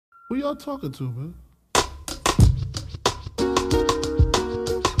Who y'all talking to, man?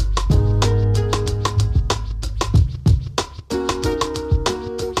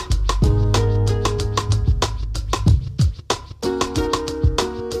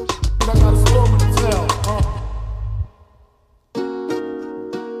 I got a story to tell.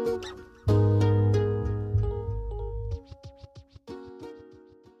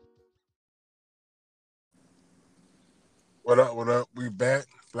 What up? What up? We back.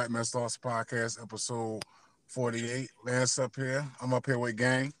 Black Man Thoughts Podcast, episode 48. Lance up here. I'm up here with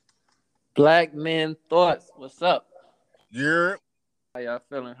gang. Black Man Thoughts. What's up? Yeah. How y'all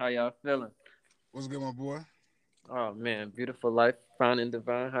feeling? How y'all feeling? What's good, my boy? Oh man, beautiful life, fine and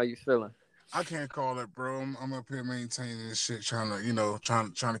divine. How you feeling? I can't call it, bro. I'm up here maintaining this shit, trying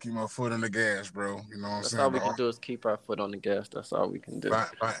to keep my foot on the gas, bro. You know what I'm That's saying? all we can do is keep our foot on the gas. That's all we can do.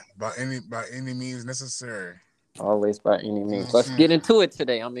 By any means necessary. Always by any You know what means. I'm Let's saying? get into it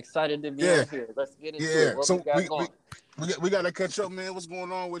today. I'm excited to be Yeah, on here. Let's get into yeah. it. What we So got we going? we got to catch up, man. What's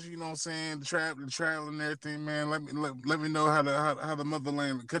going on with you? You know what I'm saying? The travel and everything, man. Let me know how the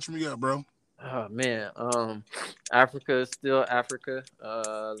motherland. Catch me up, bro. Oh man, Africa is still Africa.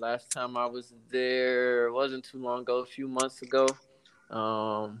 Last time I was there wasn't too long ago, a few months ago.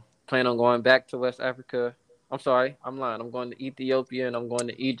 Plan on going back to West Africa. I'm sorry, I'm lying. I'm going to Ethiopia and I'm going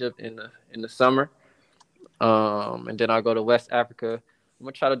to Egypt in the summer. And then I'll go to West Africa. I'm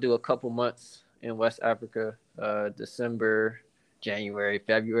gonna try to do a couple months in West Africa, December, January,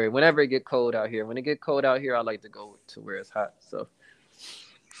 February, whenever it get cold out here. When it get cold out here, I like to go to where it's hot. So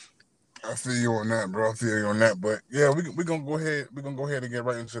I feel you on that, bro. I feel you on that. But yeah, we gonna go ahead. We gonna go ahead and get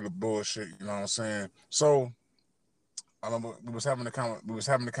right into the bullshit. You know what I'm saying? So I don't know. We was having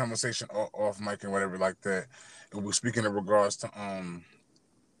the conversation off mic and whatever like that. And we were speaking in regards to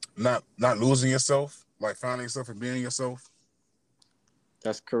not losing yourself, like finding yourself and being yourself.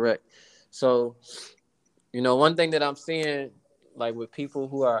 that's correct. So one thing that I'm seeing, like with people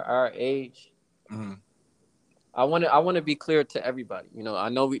who are our age, Mm-hmm. I want to be clear to everybody. I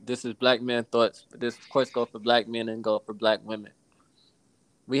know this is Black Man Thoughts, but this of course go for Black men and go for Black women.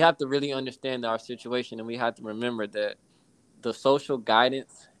 We have to really understand our situation, and we have to remember that the social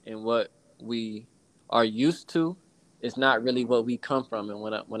guidance and what we are used to is not really what we come from. And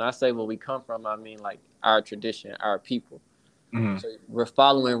when I say what we come from, I mean like our tradition, our people. Mm-hmm. So we're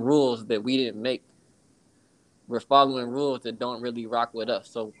following rules that we didn't make. We're following rules that don't really rock with us.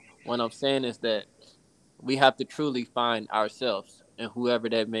 So what I'm saying is that we have to truly find ourselves and whoever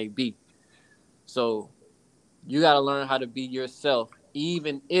that may be. So you got to learn how to be yourself,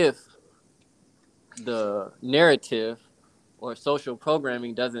 even if the narrative or social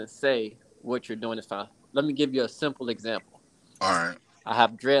programming doesn't say what you're doing is fine. Let me give you a simple example. All right. I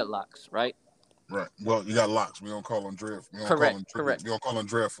have dreadlocks, right? Right. Well, you got locks. We don't call them dreadful. Correct, correct, We don't call them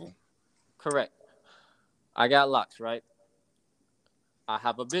dreadful. correct. I got locks, right? I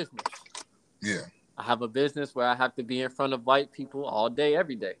have a business. Yeah. I have a business where I have to be in front of white people all day,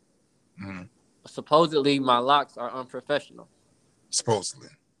 every day. Mm-hmm. Supposedly, my locks are unprofessional. Supposedly.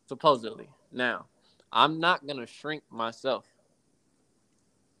 Supposedly. Now, I'm not going to shrink myself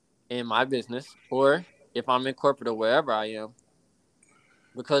in my business or if I'm in corporate or wherever I am,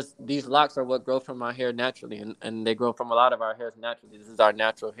 because these locks are what grow from my hair naturally, and they grow from a lot of our hairs naturally. This is our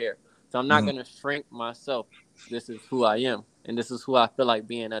natural hair. So I'm not Mm-hmm. going to shrink myself. This is who I am, and this is who I feel like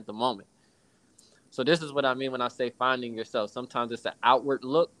being at the moment. So this is what I mean when I say finding yourself. Sometimes it's an outward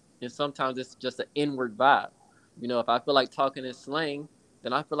look, and sometimes it's just an inward vibe. If I feel like talking in slang,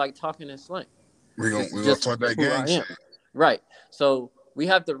 then I feel like talking in slang. This is We gonna just talk that who gang I am. shit. Right. So we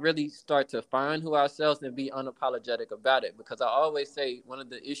have to really start to find who ourselves and be unapologetic about it. Because I always say one of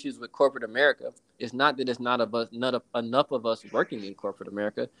the issues with corporate America is not that it's not enough of us working in corporate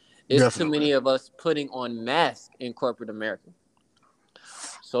America. It's too Definitely. many of us putting on masks in corporate America.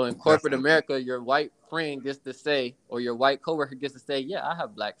 So in corporate Definitely. America, your white friend gets to say, or your white coworker gets to say, yeah, I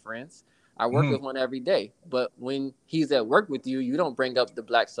have black friends. I work Mm-hmm. with one every day. But when he's at work with you, you don't bring up the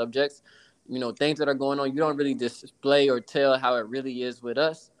black subjects. Things that are going on, you don't really display or tell how it really is with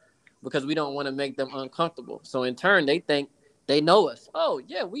us because we don't want to make them uncomfortable. So in turn, they think they know us. Oh,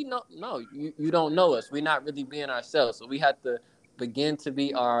 yeah, we know. No, you don't know us. We're not really being ourselves. So we have to begin to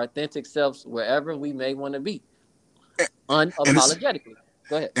be our authentic selves wherever we may want to be, And it's unapologetically.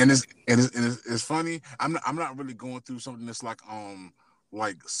 Go ahead. it's funny. I'm not really going through something that's like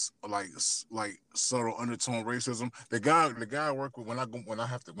subtle undertone racism. The guy I work with when I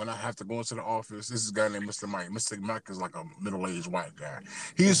have to go into the office. This is a guy named Mr. Mike. Mr. Mike is like a middle-aged white guy.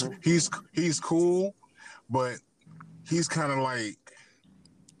 He's Hmm. he's cool, but he's kind of like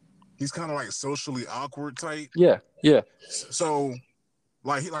socially awkward type. Yeah, yeah. So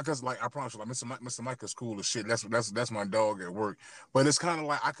Like he like us, like I promise you, like Mr. Mike is cool as shit. That's my dog at work. But it's kind of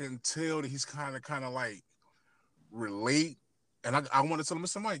like I can tell that he's kind of like relate. And I want to tell him,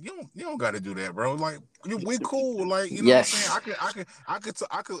 Mr. Mike, you don't got to do that, bro. Like we cool, like you know what I'm saying. Yes. I can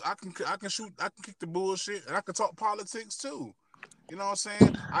kick the bullshit, and I can talk politics too. You know what I'm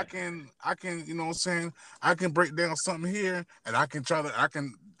saying? You know what I'm saying? I can break down something here, and I can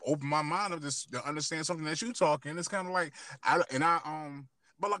open my mind up to understand something that you talking. It's kind of like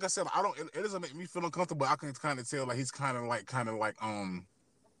but like I said, I don't. It doesn't make me feel uncomfortable. I can kind of tell like he's kind of like how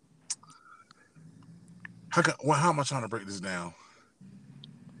am I trying to break this down?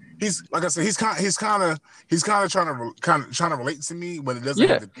 He's like I said, he's kind of trying to relate to me, but it doesn't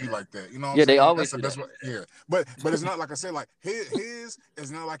have Yeah. to be like that. You know what I'm Yeah. They saying? That's always the do best that. way. Yeah, but it's not like I said. Like his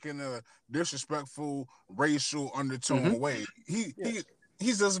is not like in a disrespectful racial Mm-hmm. undertone way. Yeah.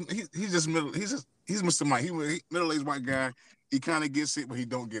 He's Mr. Mike. He middle aged white guy. He kind of gets it, but he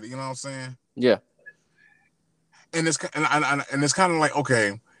don't get it. You know what I'm saying? Yeah. And it's kind of like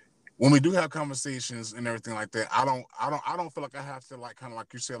okay, when we do have conversations and everything like that, I don't feel like I have to like kind of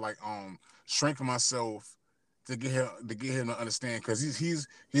like you said like shrink myself to get him to understand because he's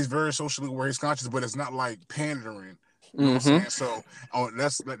very socially aware, he's conscious, but it's not like pandering. You know what I'm Mm-hmm. saying? So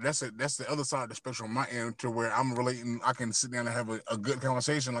that's the other side of the spectrum on my end to where I'm relating. I can sit down and have a good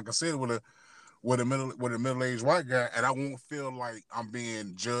conversation, like I said, with a middle aged white guy, and I won't feel like I'm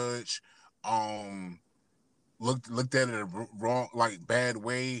being judged. Um, looked at it a wrong, like bad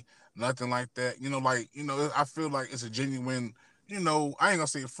way, nothing like that. I feel like it's a genuine. I ain't gonna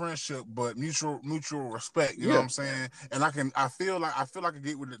say friendship, but mutual respect. You know what Yeah. I'm saying? And I feel like I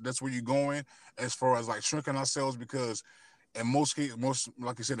get what that's where you're going as far as like shrinking ourselves because in most cases, most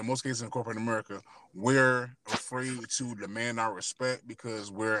like you said, in most cases in corporate America, we're afraid to demand our respect because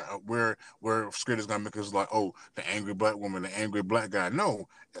we're scared it's gonna make us like, oh, the angry black woman, the angry black guy. No,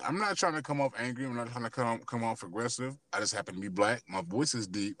 I'm not trying to come off angry. I'm not trying to come off aggressive. I just happen to be black. My voice is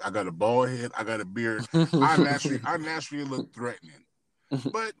deep. I got a bald head. I got a beard. I naturally look threatening.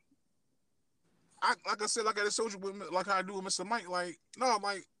 But like I said, like I told you, like I do with Mr. Mike, like no,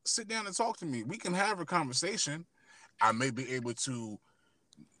 like sit down and talk to me. We can have a conversation. I may be able to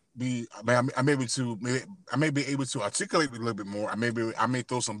I may be to maybe, I may be able to articulate a little bit more. I may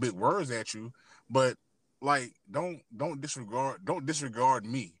throw some big words at you, but like don't disregard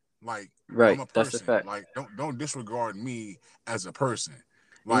me. Like I'm Right. a That's a person. fact. Like don't disregard me as a person.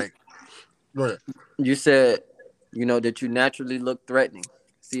 You Like go ahead. you said, that you naturally look threatening.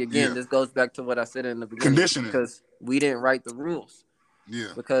 See, again, Yeah. this goes back to what I said in the beginning Conditioning. because we didn't write the rules. Yeah.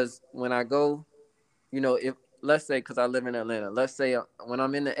 Because when I go, if let's say because I live in Atlanta, let's say when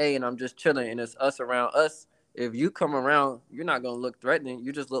I'm in the A and I'm just chilling and it's us around us. If you come around, you're not gonna look threatening.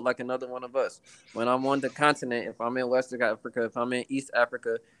 You just look like another one of us. When I'm on the continent, if I'm in Western Africa, if I'm in East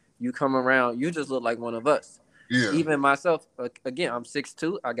Africa, you come around, you just look like one of us. Yeah. Even myself, again, I'm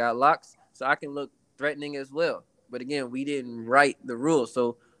 6'2", I got locks, so I can look threatening as well. But again, we didn't write the rules,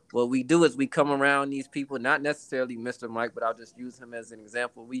 so what we do is we come around these people, not necessarily Mr. Mike, but I'll just use him as an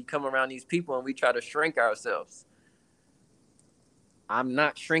example. We come around these people and we try to shrink ourselves. I'm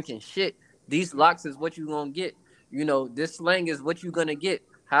not shrinking shit. These locks is what you gonna get. This slang is what you gonna get.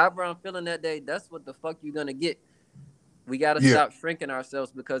 However I'm feeling that day, that's what the fuck you gonna get. We gotta Yeah. stop shrinking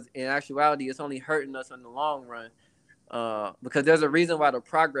ourselves because in actuality, it's only hurting us in the long run. Because there's a reason why the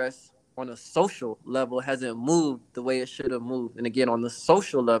progress on a social level hasn't moved the way it should have moved. And again, on the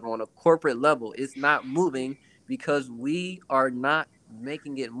social level, on a corporate level, it's not moving because we are not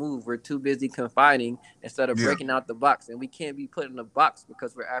making it move. We're too busy confining instead of Yeah. breaking out the box. And we can't be put in a box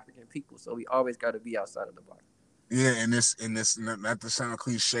because we're African people. So we always got to be outside of the box. Yeah, and this not to sound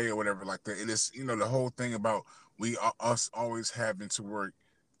cliche or whatever like that. It is the whole thing about us always having to work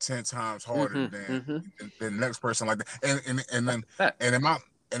 10 times harder Mm-hmm. Mm-hmm. than the next person like that. And That's then a fact. and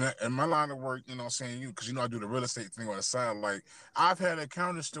in my line of work, I'm saying because I do the real estate thing on the side. Like I've had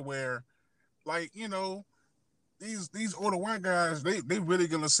encounters to where like these older white guys, they really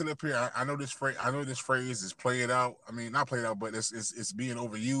gonna sit up here. I know this phrase. I know this phrase is played out. I mean, not played out, but it's being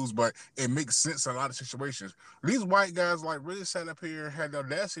overused. But it makes sense in a lot of situations. These white guys like really sat up here, had the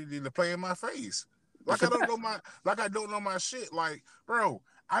audacity to play in my face, That's like a fact. I don't know my shit. Like, bro,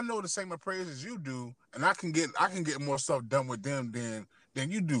 I know the same appraise as you do, and I can get more stuff done with them than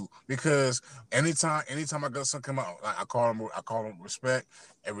you do because anytime I got something come out, like I call them respect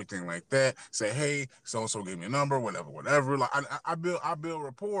everything like that. Say, hey, so and so give me a number, whatever. Like I build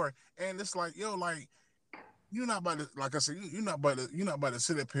rapport, and it's like, yo, like you're not about to, like I said, you're not about to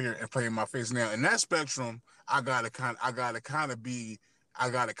sit up here and play in my face now. In that spectrum, I gotta kind of be a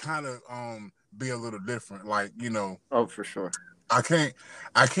little different, like Oh, for sure. I can't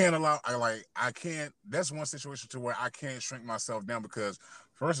I can't allow I can't that's one situation to where I can't shrink myself down because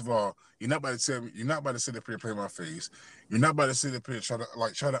first of all, you're not about to tell me you're not about to sit up here and play my face. You're not about to sit up here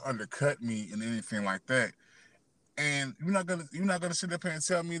and try to undercut me and anything like that. And you're not gonna sit up here and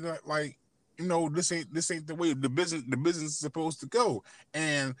tell me that this ain't the way the business is supposed to go.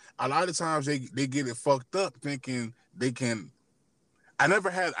 And a lot of times they get it fucked up thinking they can I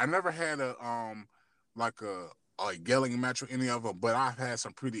never had like a yelling match with any of them, but I've had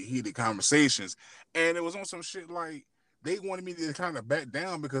some pretty heated conversations, and it was on some shit like they wanted me to kind of back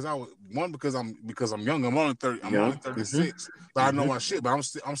down because I was one because I'm young. I'm only Young. 36, so I know my shit. But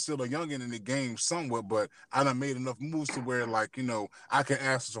I'm still a youngin in the game somewhat. But I done made enough moves to where I can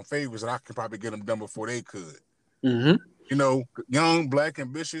ask for some favors and I can probably get them done before they could. Mm-hmm. Young, black,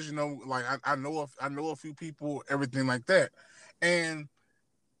 ambitious. Like I know a few people, everything like that, and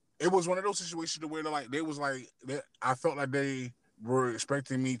it was one of those situations where they was like I felt like they were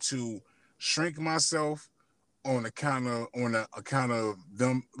expecting me to shrink myself on account of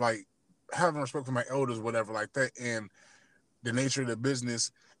them like having respect for my elders, whatever like that, and the nature of the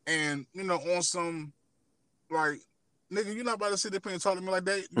business, and on some like nigga, you're not about to sit there and talk to me like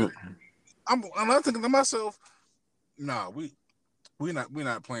that. I'm not thinking to myself, nah, we're not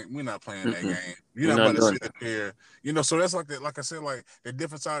playing that Mm-mm. game. You're We're not not about to doing sit that. there, so that's like I said, like the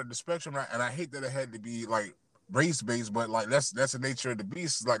different side of the spectrum, right? And I hate that it had to be like race based, but like that's the nature of the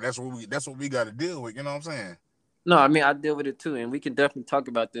beast. Like that's what we got to deal with. You know what I'm saying? No, I mean I deal with it too, and we can definitely talk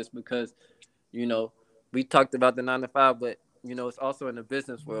about this because you know we talked about the 9 to 5, but it's also in the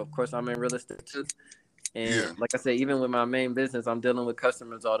business world. Of course, I'm in real estate too, and Yeah. like I said, even with my main business, I'm dealing with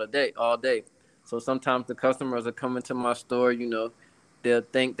customers all day. So sometimes the customers are coming to my store. They'll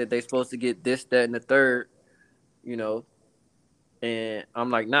think that they're supposed to get this, that, and the third. You know, and I'm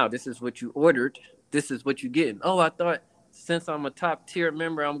like, "No, this is what you ordered. This is what you getting." Oh, I thought since I'm a top tier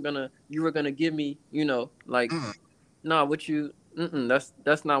member, you were gonna give me, like, Mm. no, what you,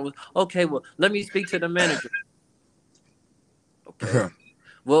 that's not what. Okay, well, let me speak to the manager. Okay,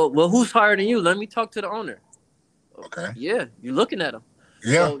 well, who's hiring you? Let me talk to the owner. Oh, Okay. yeah, you're looking at them.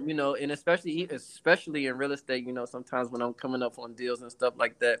 Yeah. So and especially in real estate, sometimes when I'm coming up on deals and stuff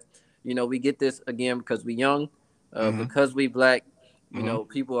like that, we get this again because we young, Mm-hmm. because we black. Mm-hmm.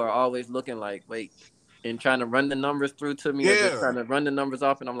 People are always looking like, wait, and trying to run the numbers through to me or just Yeah. trying to run the numbers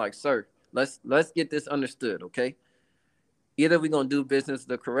off, and I'm like, sir, let's get this understood, okay? Either we're gonna do business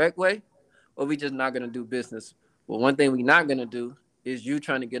the correct way, or we just not gonna do business. Well, one thing we not gonna do is you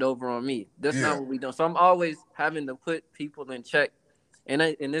trying to get over on me. That's not Yeah. what we do. So I'm always having to put people in check, and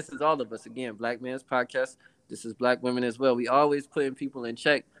this is all of us again. Black Man's Podcast. This is Black women as well. We always putting people in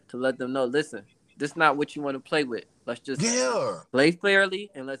check to let them know. Listen, this is not what you want to play with. Let's just Yeah. play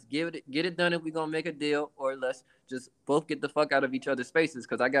fairly and let's get it done if we're gonna make a deal, or let's just both get the fuck out of each other's spaces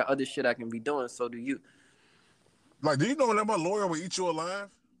because I got other shit I can be doing. So do you, Like, do you know that my lawyer will eat you alive?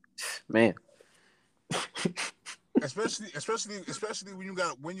 man. Especially when you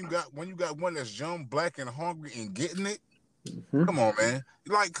got one that's young, black, and hungry and getting it. Hmm. Come on, man.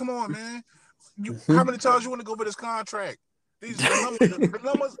 Like, come on, man. How Hmm. many times you want to go over this contract? The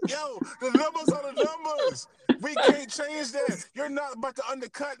numbers are the numbers. We can't change that. You're not about to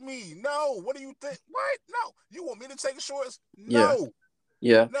undercut me. No. What do you think? What? No. You want me to take shorts? Yeah. No.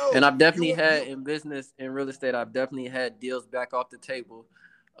 Yeah, and No. I've You definitely want had you. in business in real estate. I've definitely had deals back off the table,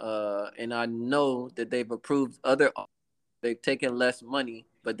 and I know that they've approved other. They've taken less money,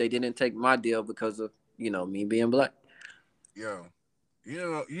 but they didn't take my deal because of me being black. Yo. You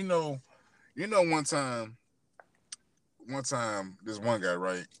know. You know. You know. One time, this one guy,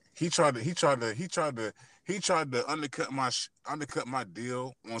 right? He tried to undercut my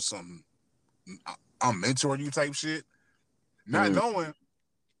deal on some I'm mentoring you type shit, not Mm, knowing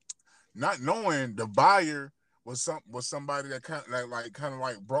not knowing the buyer was somebody that kind of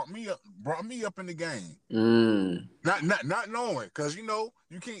like brought me up in the game. mm, Not knowing, because you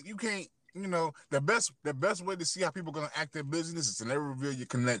can't the best way to see how people gonna act their business is to never reveal your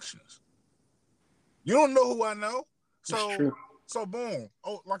connections. You don't know who I know. it's So true. so boom.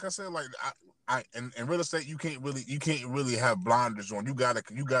 Oh, like I said, like in real estate, you can't really have blinders on. You gotta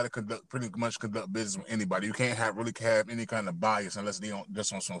conduct business with anybody. You can't have any kind of bias unless they on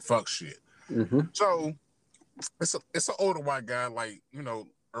just on some fuck shit. Hmm. So it's an older white guy, like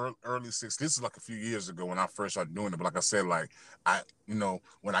early 60s. This is like a few years ago when I first started doing it. But like I said, like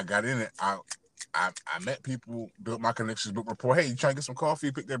when I got in it, I met people, built my connections, built rapport. Hey, you trying to get some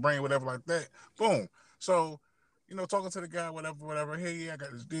coffee, pick their brain, whatever like that. Boom. So talking to the guy, whatever. Hey, yeah, I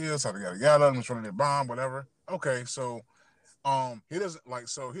got this deal, so yada yada. I'm trying to get bomb, whatever. Okay, so he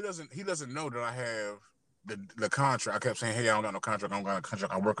doesn't know that I have the contract. I kept saying, "Hey, I don't got no contract. I don't got a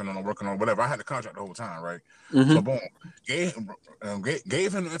contract. I'm working on whatever." I had the contract the whole time, right? So Mm-hmm. boom,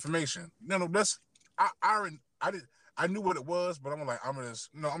 gave him the information. That's I did. I knew what it was, but I'm like, I'm just,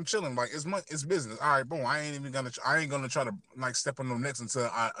 I'm chilling. Like it's business. All right, boom. I ain't gonna try to like step on no necks until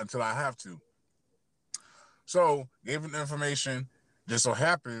I have to. So gave him the information. Just so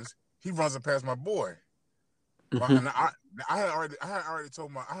happens he runs it past my boy. Mm-hmm. And I had already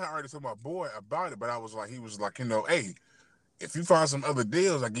told my boy about it, but I was like, he was like, hey, if you find some other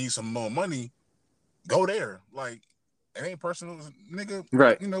deals, I give you some more money, go there. Like, it ain't personal, nigga.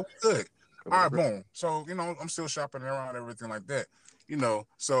 Right. Good. Or All right, whatever. boom. So I'm still shopping around, everything like that.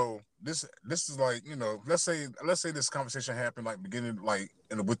 So this is like, let's say this conversation happened like beginning like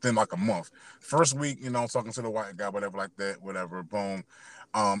within like a month. First week, talking to the white guy, whatever like that, whatever. Boom.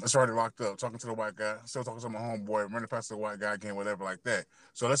 It's already locked up. Talking to the white guy, still talking to my homeboy, running past the white guy again, whatever like that.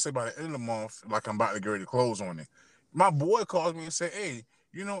 So let's say by the end of the month, like I'm about to get ready to close on it. My boy calls me and say, "Hey,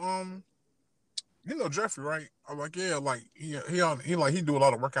 you know, Jeffrey, right?" I'm like, "Yeah, like he do a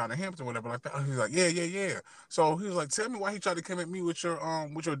lot of workout in Hampton, whatever like that." He's like, "Yeah." So he was like, "Tell me why he tried to come at me with your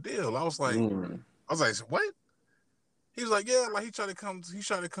deal." Mm. I was like, "What?" He was like, "Yeah, like he tried to come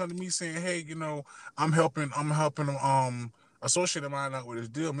to me saying, hey, I'm helping him associate of mine out with his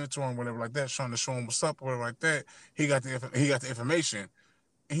deal, mentoring, whatever like that, trying to show him what's up, whatever like that." He got the information.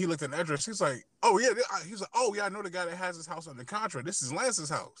 And he looked at the address. He's like, "Oh yeah." He's like, "Oh yeah, I know the guy that has his house under contract. This is Lance's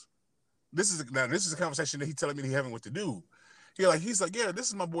house." This is a conversation that he's telling me he having with the dude. He's like, "Yeah, this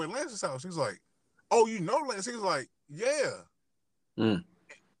is my boy Lance's house." He's like, "Oh, you know Lance?" He's like, "Yeah." Mm.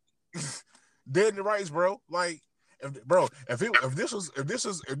 Dead in the rights, bro. Like, if this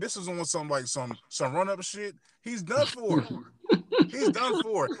was on some like some run up shit, he's done for. He's done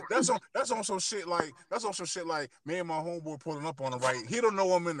for. That's on some shit like me and my homeboy pulling up on him, right. He don't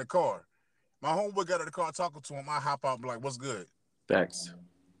know I'm in the car. My homeboy got in the car talking to him. I hop out and be like, "What's good?" Facts.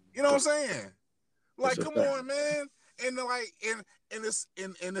 You know what I'm saying? It's Like, a come fact. on, man. And it's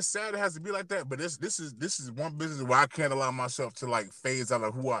sad it has to be like that. But this is one business where I can't allow myself to like phase out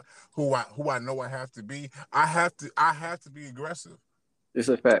of who I know I have to be. I have to be aggressive. It's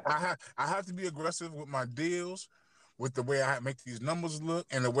a fact. I have to be aggressive with my deals, with the way I make these numbers look,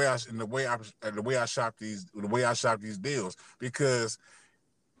 and the way I shop these deals, because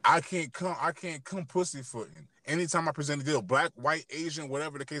I can't come pussyfooting. Anytime I present a deal, black, white, Asian,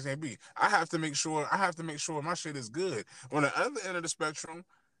 whatever the case may be, I have to make sure my shit is good. On the other end of the spectrum,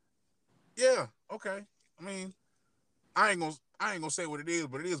 yeah, okay. I mean, I ain't gonna say what it is,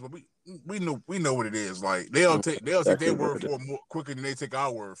 but we know what it is. Like, they'll take Exactly their what word it is. for it more quicker than they take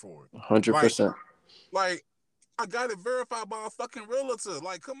our word for it. Hundred Like percent. like I got it verified by a fucking realtor.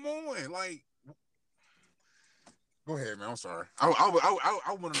 Like, come on, like. Go ahead, man. I'm sorry. I went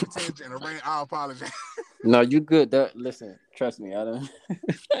on a tangent and a rant. I apologize. No, you good. That listen, trust me. I don't.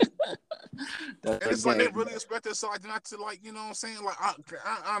 And That it's like they game. really expect us, like, not to, like, you know what I'm saying? Like,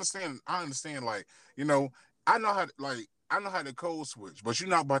 I understand, like, you know, I know how to code switch, but you're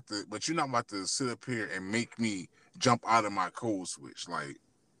not about to sit up here and make me jump out of my code switch. Like,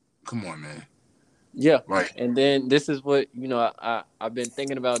 come on, man. Yeah, Like, and then this is what I've been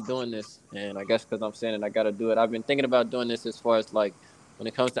thinking about doing this, and I guess because I'm saying it, I got to do it. I've been thinking about doing this as far as like when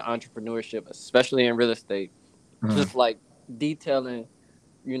it comes to entrepreneurship, especially in real estate, mm, just like detailing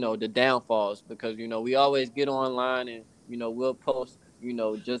the downfalls, because we always get online and we'll post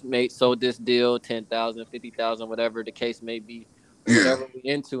just made sold this deal 10,000, 50,000, whatever the case may be, or yeah, whatever we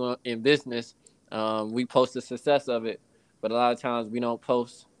into in business. We post the success of it, but a lot of times we don't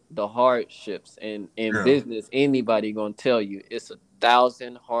post the hardships. And in yeah, business, anybody gonna tell you it's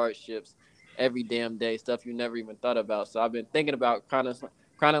 1,000 hardships every damn day, stuff you never even thought about. So I've been thinking about kind of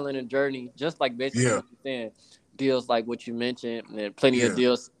chronicling a journey, just like basically yeah, what you're saying, deals like what you mentioned, and plenty of yeah.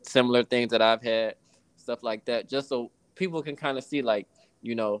 deals, similar things that I've had, stuff like that, just so people can kind of see, like,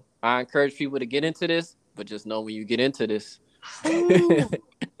 I encourage people to get into this, but just know when you get into this, Ooh.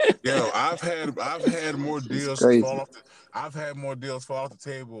 Yo, I've had more it's deals fall crazy. off the I've had more deals fall off the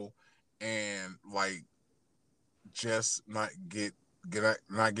table, and like just not get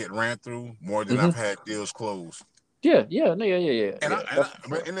ran through more than Hmm. I've had deals closed. Yeah, yeah, no, And I yeah. and I, That's for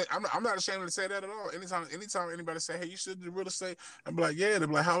but sure. and I'm not ashamed to say that at all. Anytime anybody say, "Hey, you should do real estate," I'm like, "Yeah." They're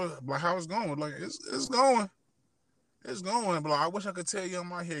like, "How it's going?" Like, it's going, it's going. But like, I wish I could tell you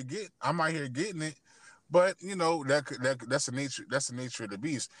I'm out here getting it, but that's the nature of the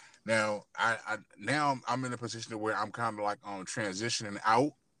beast. Now I'm in a position where I'm kind of like transitioning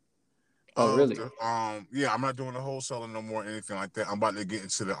out Oh, of really? the I'm not doing the wholesaling no more or anything like that. I'm about to get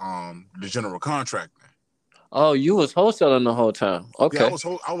into the general contracting. Oh, you was wholesaling the whole time. Yeah, Okay. I was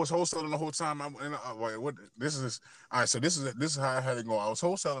wholesaling the whole time. Wait, what? This is all right. So this is how I had it go. I was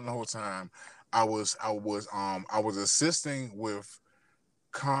wholesaling the whole time. I was assisting with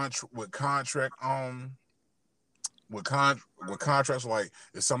contract with contracts, like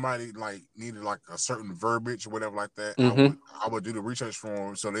if somebody like needed like a certain verbiage or whatever like that, Mm-hmm. I would do the research for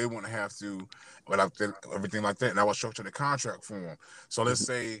them so they wouldn't have to, without everything like that, and I would structure the contract for them. So let's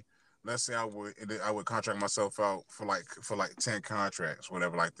say I would contract myself out for like 10 contracts,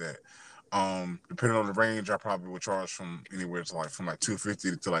 whatever like that. Depending on the range, I probably would charge from anywhere to like from like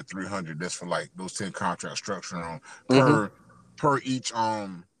 250 to like 300. That's for like those 10 contracts structured on Mm-hmm. per each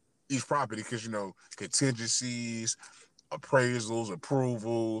property, because contingencies, appraisals,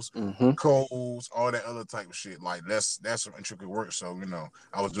 approvals, Mm-hmm. codes, all that other type of shit. Like that's some intricate work. So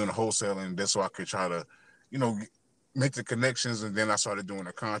I was doing the wholesaling. That's so I could try to, you know, make the connections, and then I started doing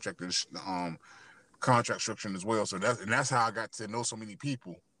the contract structuring as well. So that's how I got to know so many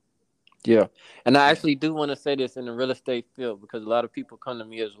people. Yeah. And I Yeah. actually do want to say this in the real estate field because a lot of people come to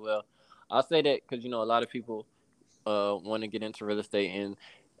me as well. I'll say that because, a lot of people want to get into real estate. And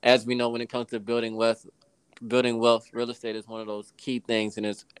as we know, when it comes to building wealth, real estate is one of those key things. And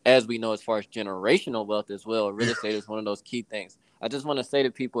it's, as we know, as far as generational wealth as well, real Yeah. estate is one of those key things. I just want to say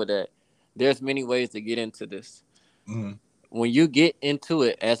to people that there's many ways to get into this. Mm-hmm. When you get into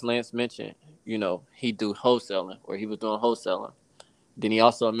it, as Lance mentioned, he do wholesaling or he was doing wholesaling. Then he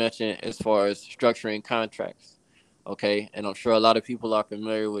also mentioned as far as structuring contracts. Okay. And I'm sure a lot of people are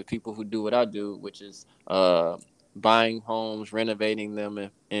familiar with people who do what I do, which is buying homes, renovating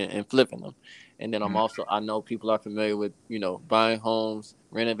them, and flipping them. And then I know people are familiar with, buying homes,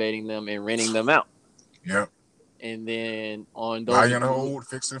 renovating them, and renting them out. Yeah. And then on Buy those of and you, hold,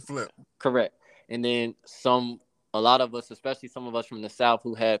 fix and flip. correct. And then a lot of us, especially some of us from the South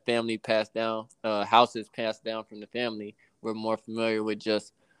who had family passed down, houses passed down from the family, we're more familiar with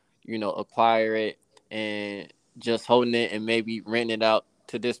just, acquire it and just holding it and maybe renting it out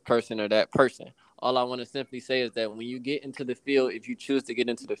to this person or that person. All I want to simply say is that when you get into the field, if you choose to get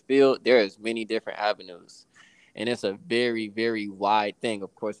into the field, there is many different avenues. And it's a very, very wide thing.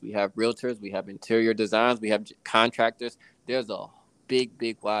 Of course, we have realtors, we have interior designs, we have contractors. There's a big,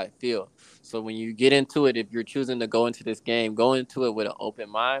 big, wide field. So when you get into it, if you're choosing to go into this game, go into it with an open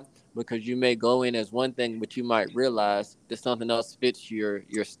mind because you may go in as one thing, but you might realize that something else fits your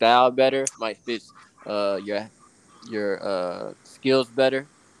style better, might fit your skills better.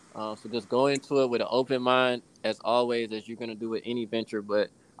 So just go into it with an open mind, as always, as you're gonna do with any venture. But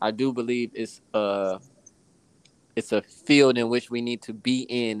I do believe it's a field in which we need to be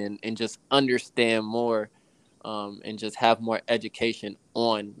in and just understand more and just have more education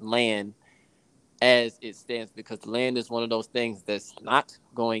on land as it stands because land is one of those things that's not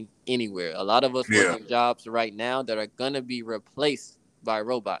going anywhere. A lot of us Yeah. working jobs right now that are going to be replaced by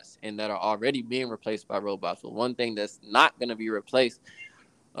robots and that are already being replaced by robots. But one thing that's not going to be replaced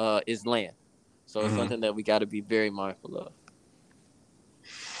is land. So it's Mm-hmm. something that we got to be very mindful of.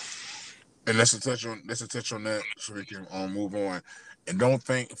 And let's touch on that so we can move on. And don't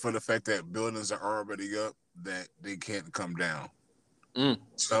think for the fact that buildings are already up that they can't come down. Mm.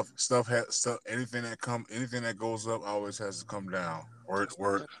 Stuff anything that goes up always has to come down. Word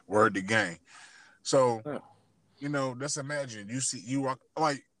the game. So Yeah. let's imagine you are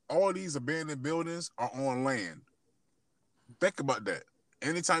like all these abandoned buildings are on land. Think about that.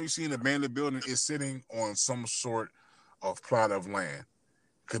 Anytime you see an abandoned building, it's sitting on some sort of plot of land.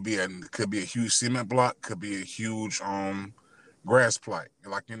 Could be a huge cement block, could be a huge grass plot.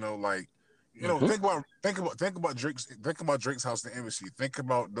 Like Mm-hmm. think about Drake's house in Embassy. Think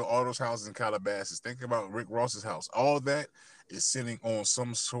about all those houses in Calabasas. Think about Rick Ross's house. All that is sitting on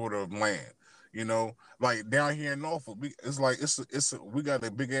some sort of land. Like down here in Norfolk, it's like we got a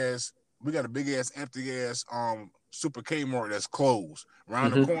big ass empty ass Super Kmart that's closed.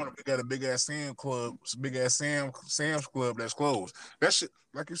 Around the Mm-hmm. corner, we got a big ass Sam's Club that's closed. That shit,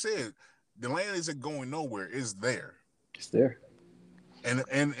 like you said, the land isn't going nowhere. It's there. It's there. And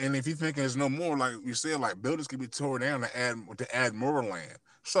if you think there's no more, like you said, like buildings can be torn down to add more land.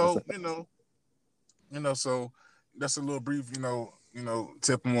 That's So so that's a little brief, tip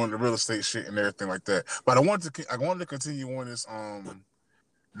on the real estate shit and everything like that. But I wanted to continue on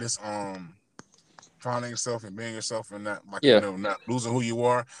this finding yourself and being yourself and not like yeah. not losing who you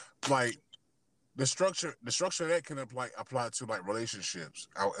are. Like the structure that can apply to like relationships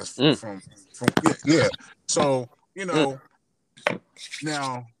out as Mm. from yeah. So Mm.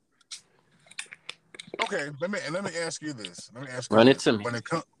 now Okay, let me ask you this. Let me ask you Run it this. to me.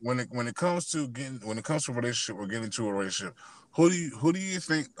 When it comes to a relationship or getting into a relationship, who do you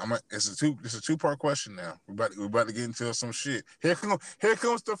think? It's a two-part question now. We're about to get into some shit. Here comes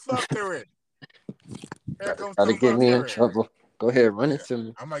the fuckery. Here comes Try the to get me in fuckery. trouble. Go ahead, run it Yeah, to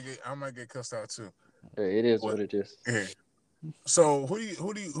me. I might get cussed out too. It is But what it is. yeah. So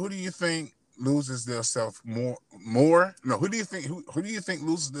who do you think loses their self more? No, who do you think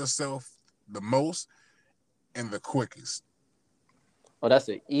loses their self the most and the quickest? Oh, that's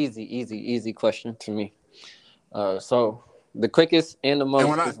an easy question to me. So the quickest and the And most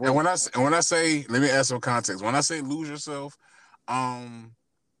when I is and women. when I and when I say, let me add some context. When I say lose yourself, um,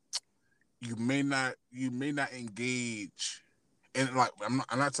 you may not engage, and like I'm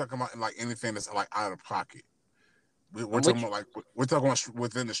not talking about like anything that's like out of pocket. We're I'm talking with you. about like we're talking about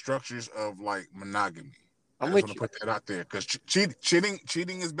within the structures of like monogamy. I I'm just want with to you. put that out there because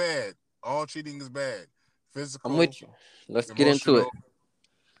cheating is bad. All cheating is bad. I'm Physical, with you. Let's get into it.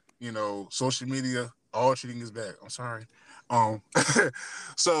 emotional, social media. All cheating is bad. I'm sorry. Um,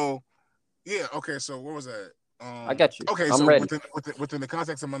 so yeah, okay. So what was that? I got you. Okay, I'm so ready. within the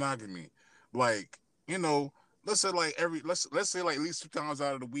context of monogamy, like you know, let's say like let's say like at least 2 times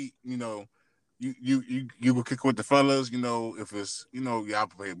out of the week, you will kick with the fellas. If it's y'all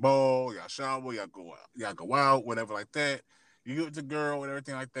play ball, y'all shower, y'all go out, whatever like that. You get with the girl and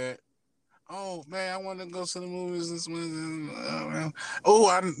everything like that. Oh man, I want to go to the movies this Wednesday.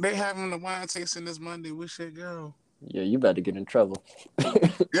 They having the wine tasting this Monday. We should go. Yeah, you about to get in trouble.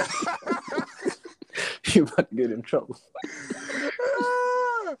 Yeah. You about to get in trouble.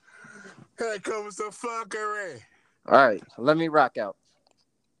 Here comes the fuckery. All right, let me rock out.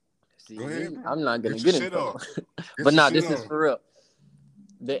 See Go ahead, me, bro. I'm not gonna Get your get in shit trouble. off. But Get your nah, shit this is off. for real.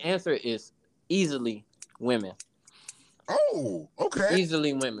 The answer is easily women. Oh, okay.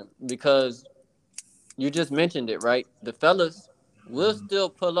 Easily women. Because you just mentioned it, right? The fellas will still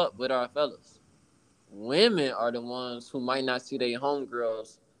pull up with our fellas. Women are the ones who might not see their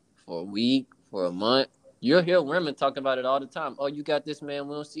homegirls for a week, for a month. You'll hear women talking about it all the time. Oh, you got this man,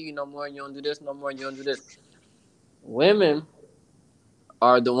 we don't see you no more, you don't do this no more, you don't do this. Women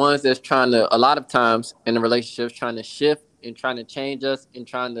are the ones that's trying to, a lot of times in the relationships, trying to shift and trying to change us and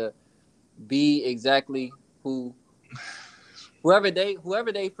trying to be exactly who whoever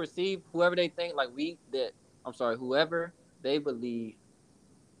they perceive, whoever they think like we that I'm sorry, whoever they believe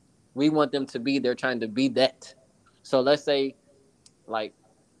we want them to be, they're trying to be that. So let's say like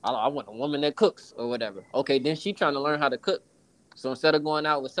I want a woman that cooks or whatever. Okay, then she trying to learn how to cook. So instead of going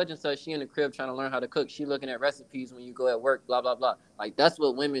out with such and such, she in the crib trying to learn how to cook. She looking at recipes when you go at work, blah blah blah. Like that's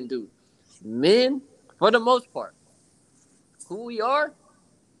what women do. Men, for the most part, who we are,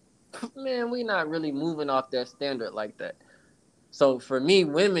 man, we not really moving off that standard like that. So for me,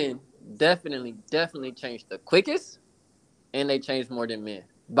 women definitely change the quickest, and they change more than men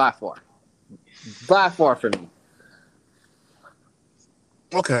by far for me.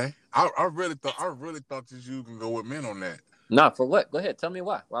 Okay. I really thought that you can go with men on that. Nah, for what? Go ahead, tell me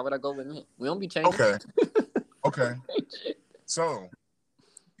why. Why would I go with men? We don't be changing. Okay. Okay. So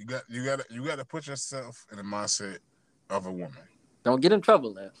you gotta put yourself in the mindset of a woman. Don't get in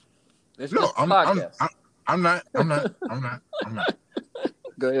trouble, Lance. It's No, just a I'm podcast. I'm I'm not. I'm not. I'm not. I'm not.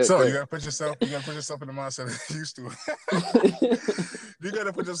 Go ahead, So go you ahead. gotta put yourself in the mindset of used to. You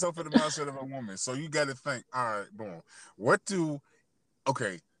gotta put yourself in the mindset of a woman. So you gotta think, all right, boom. What do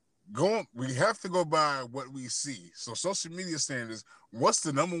okay, we have to go by what we see. So social media standards, what's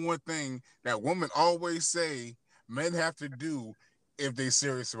the number one thing that women always say men have to do if they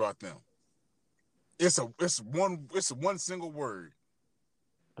serious about them? It's one single word.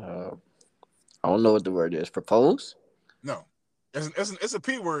 uh, I don't know what the word is. Propose? No. It's a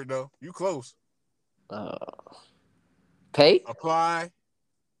P word though. You close. Uh, pay? Apply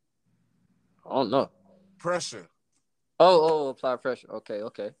I don't know. pressure. Apply pressure. Okay.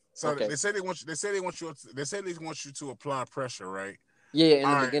 So Okay. they say they want you to apply pressure, right? Yeah, in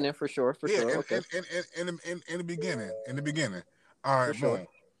All the right. beginning, for sure, for Yeah, sure. in Okay, in, in, in, in, in the beginning. In the beginning. All for right, sure. boom.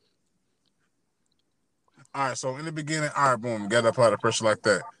 All right, so in the beginning, all right, boom, got to apply the pressure like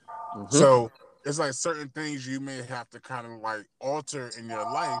that. Mm-hmm. So it's like certain things you may have to kind of like alter in your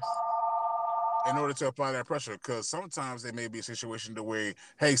life in order to apply that pressure. Because sometimes there may be a situation the way,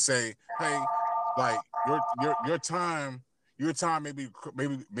 hey, like your time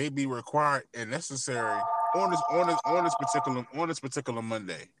may be required and necessary on this particular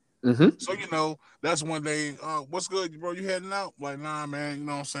Monday. Mm-hmm. So that's one day. What's good, bro? You heading out? Like, nah, man. You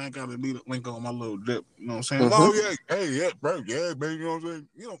know what I'm saying? Got to leave a link on my little dip. You know what I'm saying? Mm-hmm. Oh yeah, hey, yeah, bro, yeah, baby. You know what I'm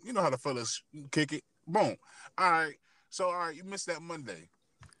saying? You know how the fellas kick it. Boom. All right. So all right, you missed that Monday.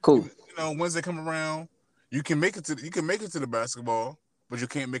 Cool. Wednesday come around, you can make it to the basketball, but you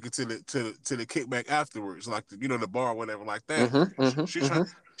can't make it to the kickback afterwards, like the bar or whatever like that. Mm-hmm. Mm-hmm. She's trying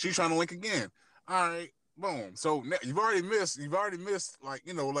Mm-hmm. she's trying to link again. All right, boom. So now you've already missed like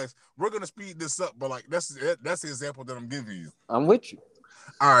like we're gonna speed this up, but like that's the example that I'm giving you. I'm with you.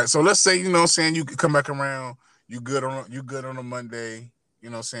 All right, so let's say what I'm saying you can come back around, you good on a Monday,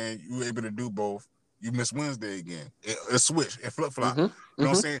 what I'm saying you able to do both. You miss Wednesday again. It switch, it flip flop. Mm-hmm. You know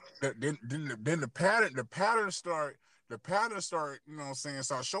what I'm Mm-hmm. saying? Then the pattern start. You know what I'm saying?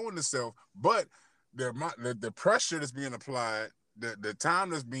 Start showing itself, but the pressure that's being applied, the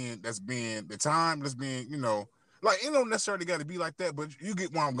time the time that's being like it don't necessarily got to be like that, but you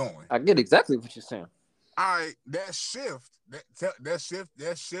get where I'm going. I get exactly what you're saying. All right, that shift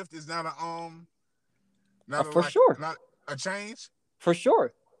is not For sure. not a change. For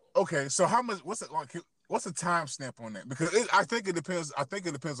sure. Okay, so how much? What's it like? What's the time stamp on that? Because I think it depends. I think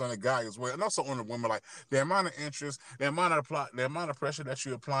it depends on the guy as well, and also on the woman. Like the amount of interest, the amount of pressure that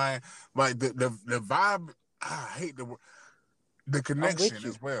you're applying, like the vibe. I hate the I'm connection with you.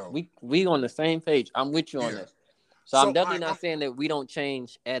 as well. We on the same page. I'm with you on Yeah. this. So I'm So definitely not saying that we don't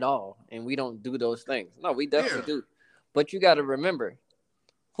change at all and we don't do those things. No, we definitely yeah. do. But you got to remember,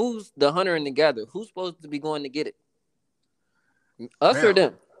 who's the hunter and the gatherer? Who's supposed to be going to get it? Us or Now,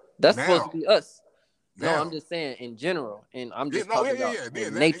 them? That's supposed to now, be us. No, I'm now. just saying in general, and I'm Yeah, just no, yeah, talking yeah, about yeah, yeah,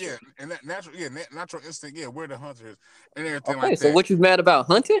 in nature. and that natural instinct, yeah, we're the hunters and everything Okay, like so that. what you mad about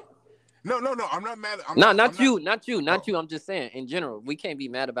hunting? No, no, no, I'm not mad. No, I'm not not. you, not you, not Oh, you. I'm just saying in general, we can't be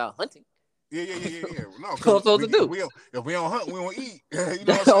mad about hunting. yeah, yeah, yeah, yeah, yeah. No, That's what because I'm supposed we to if do. we don't, if we don't hunt, we don't eat. You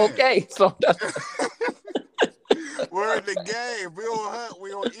know what I'm saying? Okay, so that's We're in the game. If we don't hunt, we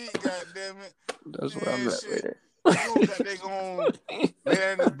don't eat. God damn it, where I'm man, at shit. with You don't got they going lay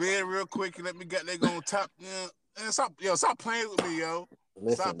down in this bed real quick and let me got they going top. And stop playing with me, yo.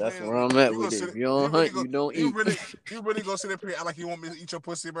 Listen, Stop that's playing with where me. I'm at You gonna with it. sit? If you don't You really hunt, go? you don't You eat. really? You really gonna sit up here act like you want me to eat your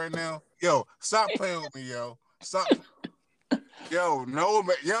pussy right now? Yo, stop playing with me, yo. Stop. Yo, no,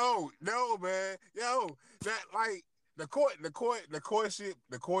 man. Yo, no, man. Yo, that like the court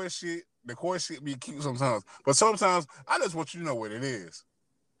shit be cute sometimes. But sometimes I just want you to know what it is.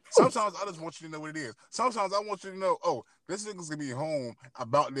 Sometimes I just want you to know what it is. Sometimes I want you to know, oh, this nigga's gonna be home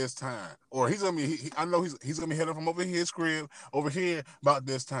about this time, or he's gonna be. I know he's gonna be heading from over here, his crib over here about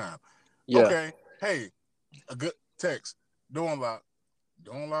this time. Yeah, Okay, hey, a good text. Don't lock.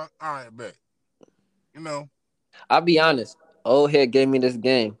 Don't lock. All right, bet. You know. I'll be honest. Old head gave me this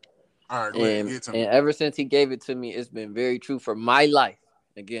game, All right, go ahead. and Get it to me. and ever since he gave it to me, it's been very true for my life.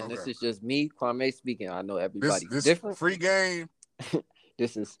 Again, this Okay. is just me, Kwame speaking. I know This everybody's this different. free game.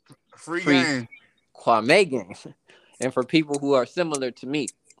 This is Free free game. Kwame game, and for people who are similar to me,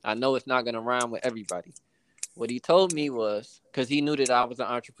 I know it's not gonna rhyme with everybody. What he told me was because he knew that I was an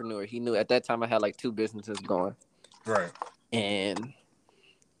entrepreneur. He knew at that time I had like two businesses going, Right. and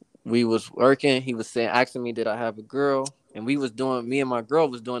we was working. He was saying, asking me, did I have a girl? And me and my girl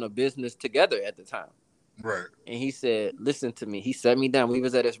was doing a business together at the time. Right. And he said, listen to me. He set me down. We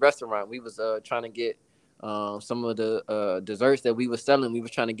was at his restaurant. We was trying to get some of the desserts that we was selling. We was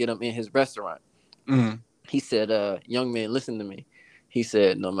trying to get them in his restaurant. Mm-hmm. He said, young man, listen to me. He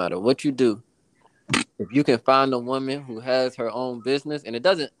said, no matter what you do, if you can find a woman who has her own business, and it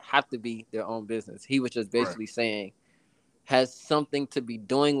doesn't have to be their own business. He was just Right. basically saying, has something to be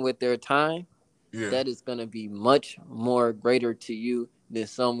doing with their time, Yeah. that is going to be much more greater to you than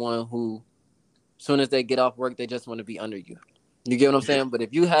someone who, as soon as they get off work, they just want to be under you. You get what I'm Yeah. saying? But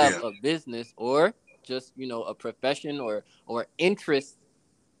if you have Yeah. a business or just, a profession or interest,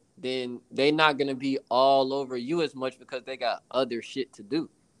 then they're not going to be all over you as much because they got other shit to do.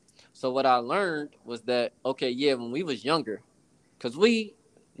 So what I learned was that, okay, yeah, when we was younger, because we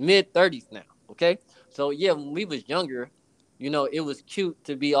mid-30s now, okay? So yeah, when we was younger, it was cute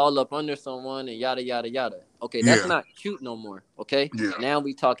to be all up under someone and yada yada yada. Okay, that's Yeah. not cute no more. Okay, Yeah. now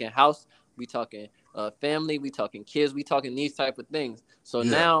we talking house, we talking family, we talking kids, we talking these type of things. So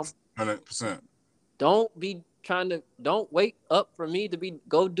Yeah. now 100%. don't wait up for me to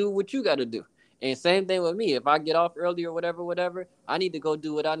go do what you got to do. And same thing with me. If I get off early or whatever, I need to go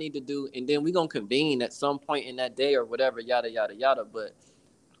do what I need to do, and then we gonna convene at some point in that day or whatever, yada yada yada. But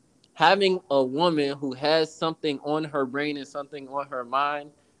having a woman who has something on her brain and something on her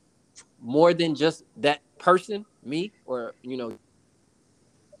mind more than just that person, me, or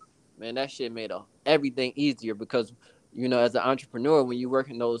man, that shit made everything easier because as an entrepreneur, when you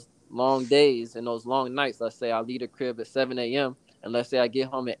work in those long days and those long nights, let's say I leave the crib at 7 a.m. and let's say I get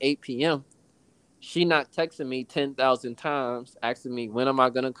home at 8 p.m. She not texting me 10,000 times asking me when am I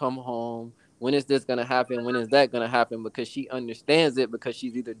gonna come home, when is this gonna happen? When is that gonna happen? Because she understands it because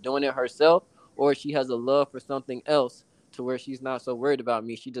she's either doing it herself or she has a love for something else to where she's not so worried about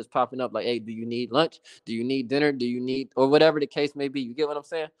me. She just popping up like, hey, do you need lunch? Do you need dinner? Do you need, or whatever the case may be? You get what I'm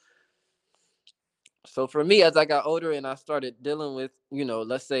saying? So for me, as I got older and I started dealing with,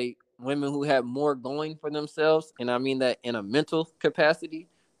 let's say women who had more going for themselves, and I mean that in a mental capacity,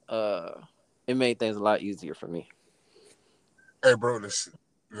 uh, it made things a lot easier for me. Hey, bro, this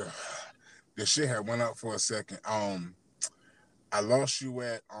shit had went up for a second. I lost you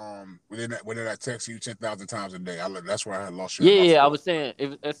at within I text you 10,000 times a day. That's where I had lost you Yeah, at my yeah. I phone. was saying,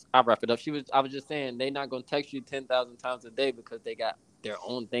 I'll wrap it up. I was just saying, they not gonna text you 10,000 times a day because they got their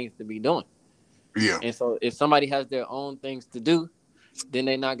own things to be doing. Yeah, And so if somebody has their own things to do, then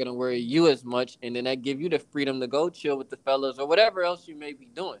they're not gonna worry you as much, and then that give you the freedom to go chill with the fellas or whatever else you may be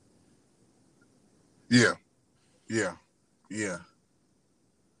doing. yeah, yeah, yeah,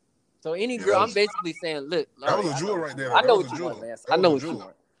 So any yeah. girl, I'm basically saying, look, all That was right, a jewel right there. I That know was a what you want, jewel. Lance. That I was know a what you jewel.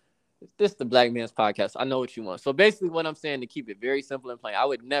 want. This is the Black Man's Podcast. I know what you want. So basically, what I'm saying, to keep it very simple and plain, I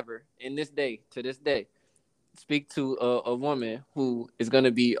would never, to this day, speak to a woman who is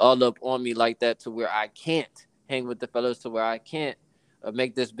gonna be all up on me like that to where I can't hang with the fellas, to where I can't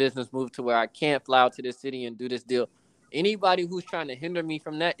make this business move, to where I can't fly out to this city and do this deal. Anybody who's trying to hinder me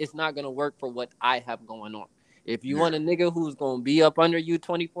from that, it's not gonna work for what I have going on. If you Yeah, want a nigga who's gonna be up under you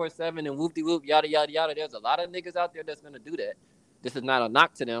 24/7 and whoop de whoop yada yada yada, there's a lot of niggas out there that's gonna do that. This is not a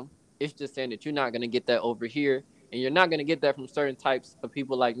knock to them. It's just saying that you're not gonna get that over here, and you're not gonna get that from certain types of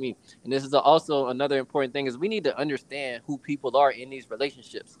people like me. And this is also another important thing is we need to understand who people are in these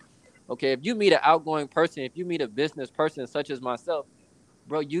relationships. Okay, if you meet an outgoing person, if you meet a business person such as myself,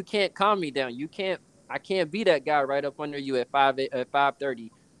 bro, you can't calm me down. You can't. I can't be that guy right up under you at 5:30.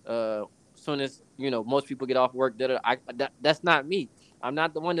 Soon as most people get off work. That's not me. I'm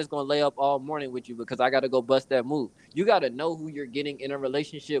not the one that's gonna lay up all morning with you because I got to go bust that move. You got to know who you're getting in a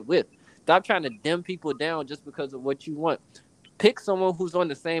relationship with. Stop trying to dim people down just because of what you want. Pick someone who's on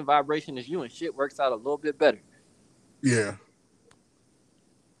the same vibration as you, and shit works out a little bit better. yeah.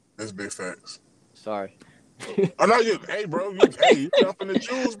 That's big facts. Sorry. I know you. Hey, bro. You dropping the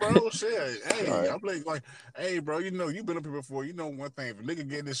jewels, bro. Shit. Hey, Sorry. I'm like, hey, bro. You been up here before. You know one thing. If a nigga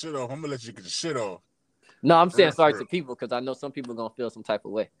getting this shit off, I'm gonna let you get the shit off. No, I'm saying Real, sorry real. to people because I know some people gonna feel some type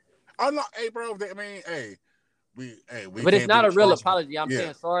of way. I'm not. Hey, bro. I mean, we But it's can't be not a real responsible. apology. I'm Yeah,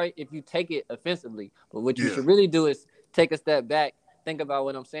 saying sorry if you take it offensively. But what you yeah. should really do is take a step back, think about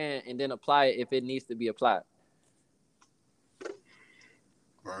what I'm saying, and then apply it if it needs to be applied.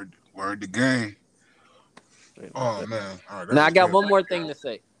 Word the game. Oh man. All right, that Now I was got good. one more thing to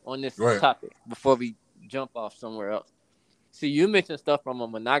say on this Go ahead. topic before we jump off somewhere else. See, you mentioned stuff from a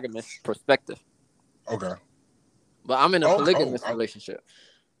monogamous perspective, Okay. but I'm in a polygamous Oh, relationship.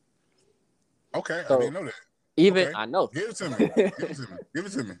 okay. I didn't So know that. even Okay. I know. Give it to me. Give it to me. Give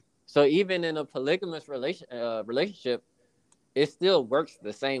it to me. So even in a polygamous relationship, it still works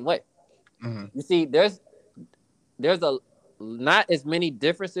the same way. Mm-hmm. You see, there's a not as many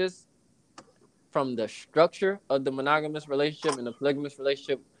differences from the structure of the monogamous relationship and the polygamous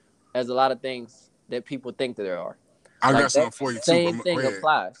relationship as a lot of things that people think that there are. I Like got that something for you too, but same go thing ahead.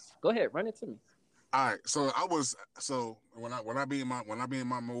 applies. Go ahead, run it to me. All right, so when I be in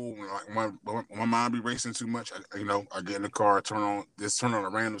my mood, when my mind be racing too much, I get in the car, turn on a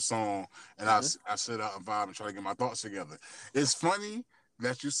random song, and Mm-hmm. I sit out and vibe and try to get my thoughts together. It's funny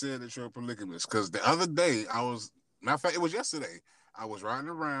that you said that you're a polygamist because the other day matter of fact, it was yesterday. I was riding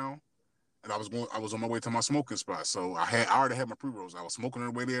around and I was on my way to my smoking spot. So I already had my pre-rolls. I was smoking on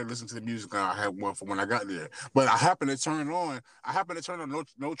the way there, listening to the music, and I had one for when I got there. But I happened to turn on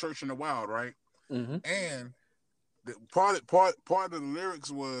No Church in the Wild, right? Mm-hmm. And part of the lyrics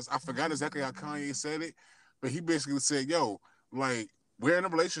was I forgot exactly how Kanye said it, but he basically said, "Yo, like we're in a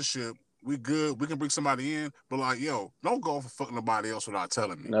relationship, we good, we can bring somebody in, but like, yo, don't go for fucking nobody else without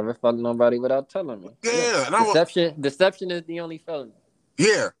telling me." Never fuck nobody without telling me. Yeah. Yeah, and I was, Deception is the only felony.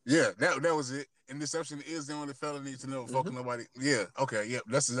 yeah, that was it. And deception is the only felony to never Mm-hmm. fucking nobody. Yeah, okay, yep,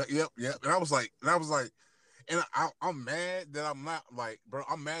 yep. And I was like, and I'm mad that I'm not like, bro.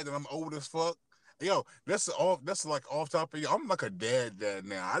 I'm mad that I'm old as fuck. Yo, that's like off topic. I'm like a dad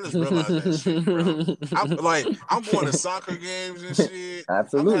now. I just realized that shit, bro. I'm going to soccer games and shit. I'm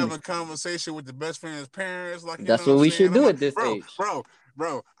Absolutely. having conversation with the best friend's parents, like you know That's what what I'm we saying. should I'm do like, at this age.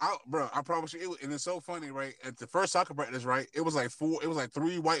 I promise you, and it's so funny, right? At the first soccer practice, right? It was like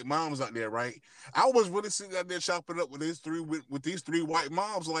three white moms out there, right? I was really sitting out there chopping up with these three white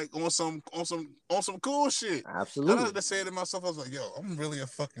moms, like on some cool shit. And I had Absolutely. to say to myself, I was like, yo, I'm really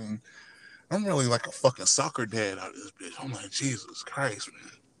like a fucking soccer dad out of this bitch. I'm like, Jesus Christ,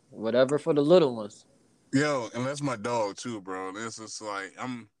 man. Whatever for the little ones. Yo, and that's my dog too, bro. This is like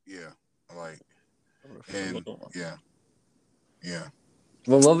like Whatever for the and little ones. yeah.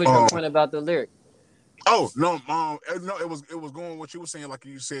 Well, what was your Um. point about the lyric? Oh no, no. It was going what you were saying. Like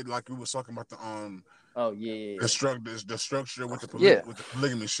you said, like you was talking about Oh yeah, the structure with the yeah,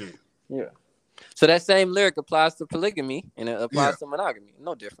 polygamy shit. yeah. So that same lyric applies to polygamy and it Yeah, applies to monogamy.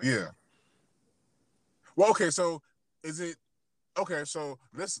 No different. yeah. Well, okay. So is it okay? So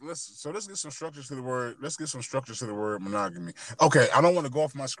let's get some structure to the word. Let's get some structure to the word monogamy. Okay, I don't want to go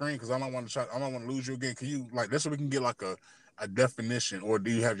off my screen because I don't want to lose you again. Can you like this so we can get like a definition, or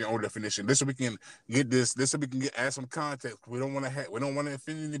do you have your own definition? This so we can get this. This so we can add some context. We don't want to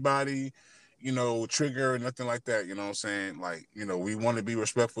offend anybody. Trigger or nothing like that. You know what I'm saying? Like, we want to be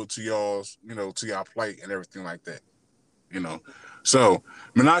respectful to y'all's, to y'all plight and everything like that. You know, so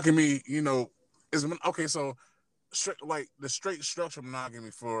monogamy, is okay. So like the straight structure of monogamy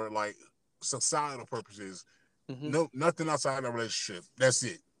for like societal purposes, Mm-hmm. no nothing outside of a relationship. That's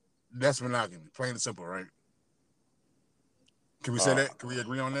it. That's monogamy, plain and simple, right? Can we say Uh, that? Can we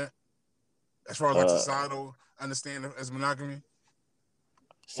agree on that? As far as like uh, societal understanding as monogamy, or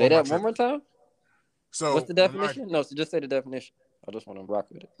say am I that one more tripping? time. What's So the monogamy, definition? No, so just say the definition. I just want to rock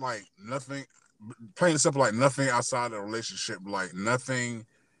with it. like nothing, plain and simple, like nothing outside of a relationship, like nothing,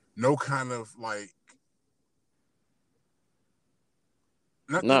 no kind of like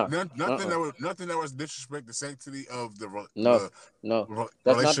nothing, Nah. Uh-uh. nothing that was disrespect the sanctity of No. No.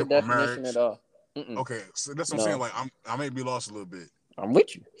 That's not the relationship or definition at marriage. all. Mm-mm. Okay, so that's what I'm saying. No. Like I may be lost a little bit. I'm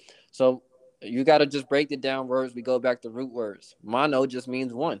with you. So you got to just break it down words. We go back to root words. Mono just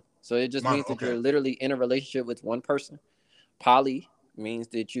means one. So it just means that Okay, you're literally in a relationship with one person. Poly means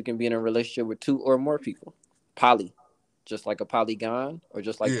that you can be in a relationship with two or more people. Poly, just like a polygon or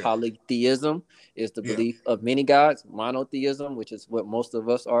just like yeah, polytheism is the yeah, belief of many gods. Monotheism, which is what most of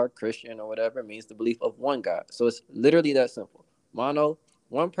us are, Christian or whatever, means the belief of one God. So it's literally that simple. Mono,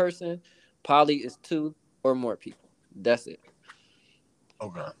 one person. Poly is two or more people. That's it.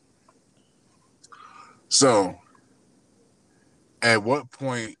 okay. So at what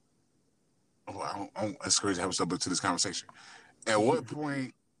point? Oh, it's crazy how we stumbled to this conversation. At what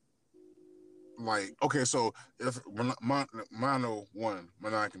point? Like, okay, so if mono one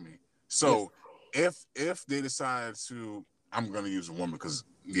monogamy, Yes. so if they decide to, I'm gonna use a woman because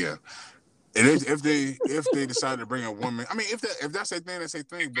yeah, and if they decide to bring a woman, I mean if that's a thing, that's a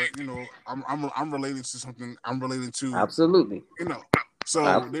thing. But I'm relating to something. I'm relating to Absolutely. you know. So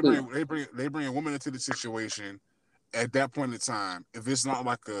Absolutely. they bring a woman into the situation. At that point in time, if it's not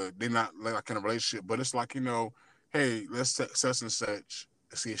like they're not like in a relationship, but it's like hey, let's such and such,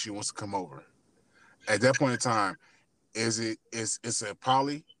 see if she wants to come over. At that point in time, it's a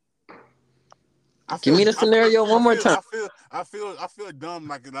poly. I Give feel me the scenario one more time. I feel dumb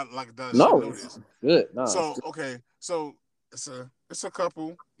like that I should No, know it's this. good. No, it's So good. okay, so it's a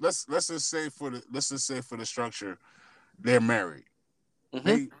couple. Let's just say for the structure, they're married. Mm-hmm.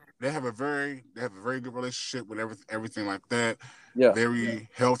 They they have a very good relationship with everything like that. Yeah. Very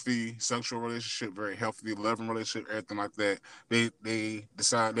healthy sexual relationship, very healthy loving relationship, everything like that.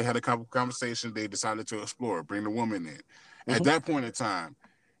 They had a couple conversations. They decided to explore, bring the woman in. At Mm-hmm. that point in time,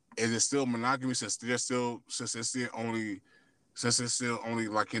 is it still monogamy since it's still only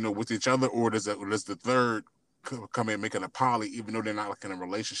like with each other, or does the third come in making a poly even though they're not like in a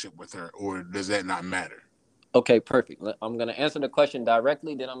relationship with her, or does that not matter? Okay, perfect. I'm gonna answer the question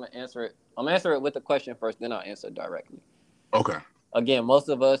directly. Then I'm gonna answer it. I'm gonna answer it with the question first. Then I'll answer directly. Okay. Again, most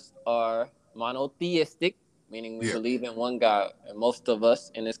of us are monotheistic, meaning we Yeah. believe in one God, and most of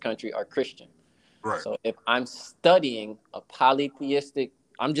us in this country are Christian. Right. So if I'm studying a polytheistic,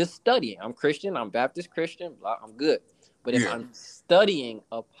 I'm just studying. I'm Christian. I'm Baptist Christian. Blah, I'm good. But if Yeah. I'm studying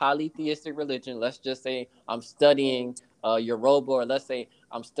a polytheistic religion, let's just say I'm studying Yoruba, or let's say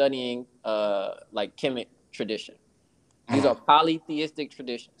I'm studying like Kemet tradition. These Uh-huh. are polytheistic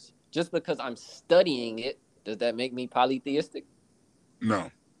traditions. Just because I'm studying it, does that make me polytheistic?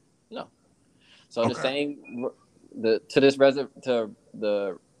 No. No. So the Okay. same, to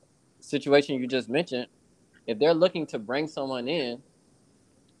the situation you just mentioned, if they're looking to bring someone in,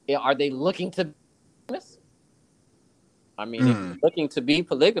 are they looking to be polygamous? I mean, if you're Mm. looking to be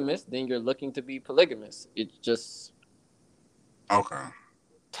polygamous, then you're looking to be polygamous. It's just, Okay.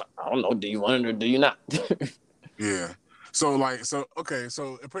 I don't know. Do you want it or do you not? Yeah. So okay,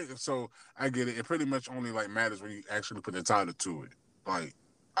 so I get it. It pretty much only like matters when you actually put the title to it. Like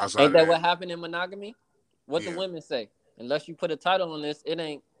outside Ain't of that that, what happened in monogamy? What the yeah, women say? Unless you put a title on this, it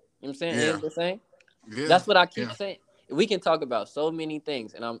ain't. You know what I'm saying? It yeah, ain't the same. yeah, That's what I keep yeah. saying. we can talk about so many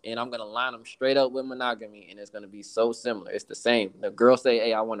things, and I'm gonna line them straight up with monogamy, and it's gonna be so similar. It's the same. The girl say,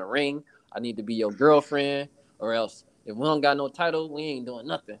 "Hey, I want a ring. I need to be your girlfriend, or else if we don't got no title, we ain't doing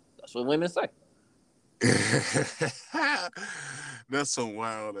nothing." That's what women say. That's some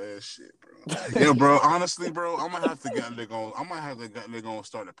wild ass shit, bro. Yeah, bro. Honestly, bro, I'm gonna have to get they're going. I might have to get they're gonna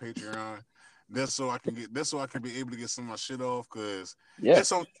start a Patreon. That's so I can be able to get some of my shit off because Yeah. it's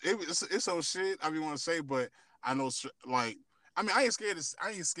some shit I be want to say, but I know like I mean I ain't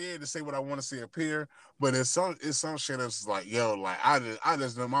scared to say what I want to say up here, but it's some shit that's like yo like I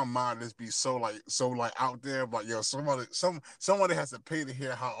just know my mind just be so like out there, but yo somebody has to pay to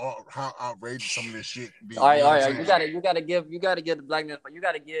hear how outrageous some of this shit be. All right, You know all what I'm right. saying? You gotta give the black man. You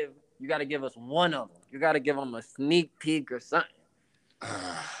gotta give us one of them. You gotta give them a sneak peek or something.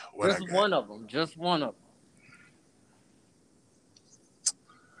 What I Just got? one of them. Just one of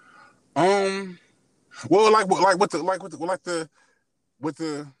them. Um. Well, like with the like with the like the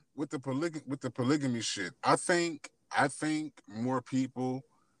with the polygamy shit. I think more people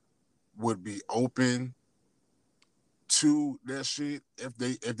would be open to that shit if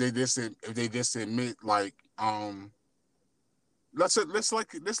they just admit like let's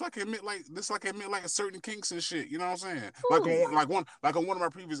like admit like a certain kinks and shit. You know what I'm saying? Like on one of my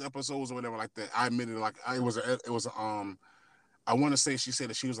previous episodes or whatever like that. I admitted like it was I want to say she said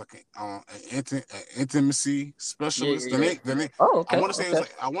that she was like an intimacy Yeah, specialist. yeah, yeah. Oh, I okay, want to say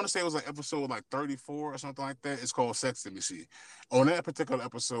okay. it was like episode like 34 or something like that. It's called Sex Intimacy. On that particular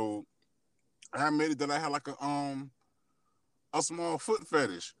episode, I admitted that I had like a small foot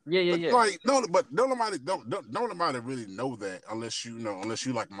fetish. Yeah, yeah, But yeah. like no, but don't nobody really know that unless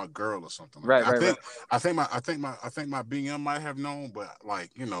you like my girl or something like Right, that. right, right. I think my BM might have known, but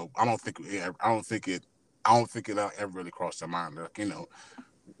like I don't think I don't think it ever really crossed her mind. Like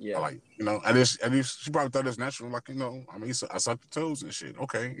Yeah, at least she probably thought it's natural. Like I mean, I suck the toes and shit.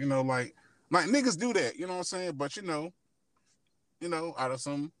 Okay, like niggas do that. You know what I'm saying? But out of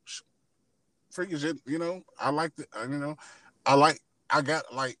some freaky shit, I like the, I like. I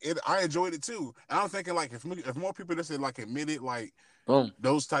got like it. I enjoyed it too. And I'm thinking like if more people just like admit it, like boom.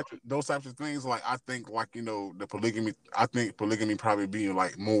 those types of things, like I think like the polygamy. I think polygamy probably being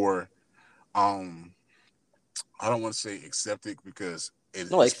like more. Um, I don't want to say accepted because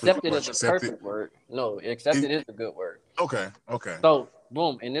No, it's pretty accepted is much a accepted. perfect word. No, It, accepted is a good word. okay, okay, So,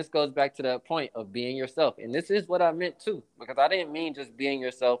 boom, and this goes back to that point of being yourself. And this is what I meant too, because I didn't mean just being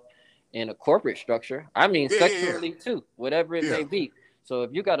yourself in a corporate structure. I mean yeah, yeah, yeah, sexually too, whatever it yeah, may be. So,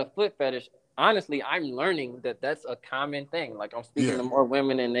 if you got a foot fetish, honestly, I'm learning that that's a common thing. Like I'm speaking yeah, to more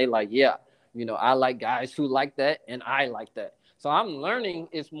women, and they like, yeah, I like guys who like that, and I like that. So I'm learning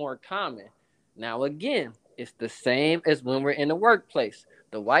it's more common. Now, again, it's the same as when we're in the workplace.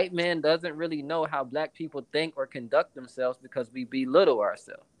 The white man doesn't really know how black people think or conduct themselves because we belittle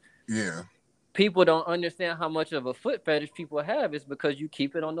ourselves. yeah, People don't understand how much of a foot fetish people have is because you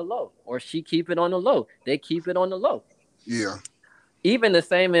keep it on the low or she keep it on the low. They keep it on the low. yeah, Even the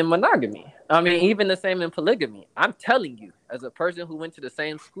same in monogamy. I mean, even the same in polygamy. I'm telling you, as a person who went to the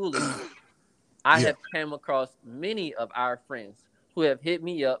same school as you, I yeah, have came across many of our friends who have hit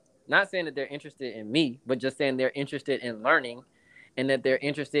me up, not saying that they're interested in me, but just saying they're interested in learning and that they're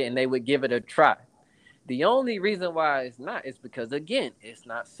interested and they would give it a try. The only reason why it's not is because, again, it's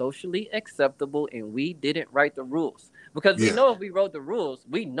not socially acceptable and we didn't write the rules. Because we yeah, know if we wrote the rules,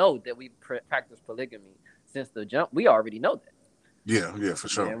 we know that we practice polygamy since the jump. We already know that. yeah, for We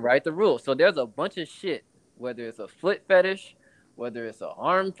sure. didn't write the rules. So there's a bunch of shit, whether it's a foot fetish, whether it's an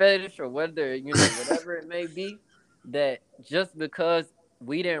arm fetish, or whether, whatever it may be, that just because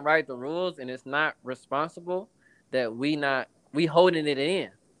we didn't write the rules and it's not responsible, that we holding it in. You know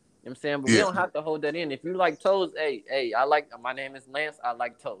what I'm saying? But we Yeah, don't have to hold that in. If you like toes, hey, my name is Lance, I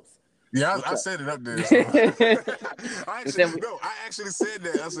like toes. yeah, What's I up? said it up there. So And then I actually said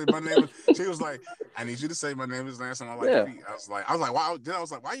that. I said my name. She was like, I need you to say my name is Lance and I like yeah, feet. I was like, wow. Then I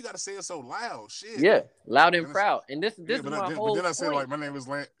was like, why you gotta say it so loud? Shit. yeah, loud and Then proud. And this yeah, is my but whole then I said point. like my name is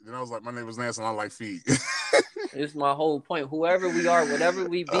Lance. Then I was like, my name is Lance and I like feet. It's my whole point. Whoever we are, whatever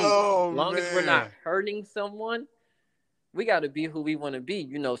we be, Oh long as we're not man. hurting someone, we got to be who we want to be.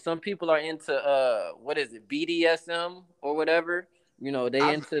 Some people are into what is it, BDSM or whatever. They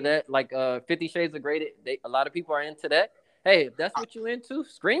I've into that like 50 Shades of Grey. A lot of people are into that. Hey, if that's I, what you into,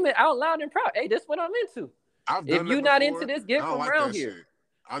 scream it out loud and proud. Hey, that's what I'm into. I've If done that you not into before. this, I get don't from like around that here. shit.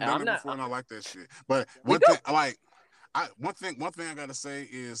 I've And done I'm it not. before and I like that shit. But We one go. thing one thing I gotta say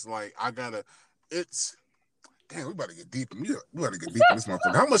is like I gotta it's damn, we about to get deep. We about to get deep in this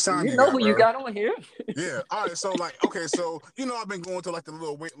motherfucker. How much time You you know got, who you bro? got on here? Yeah. All right. So like, okay. So I've been going to like the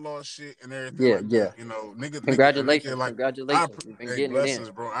little weight loss shit and everything Yeah, like yeah. that. A nigga Congratulations, like congratulations. You've been hey, getting it in. blessings,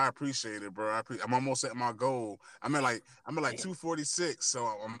 bro. I appreciate it, bro. I'm almost at my goal. I'm at like 246. So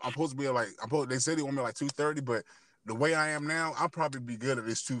I'm supposed to be like they said they want me like 230, but the way I am now, I'll probably be good at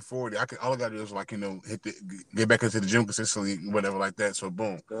this 240. All I gotta do is like get back into the gym consistently, whatever like that. So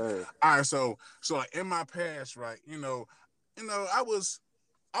boom. Good. All right. So like in my past, right? I was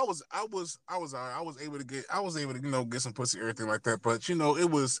I was able to get some pussy, everything like that. But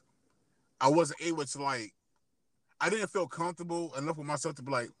I wasn't able to like I didn't feel comfortable enough with myself to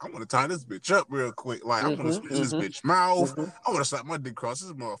be like, I want to tie this bitch up real quick. Like I want to spit in this bitch mouth. I want to slap my dick across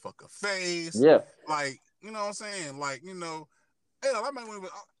this motherfucker face. Yeah. Like, you know what I'm saying? Like, hey, I might want to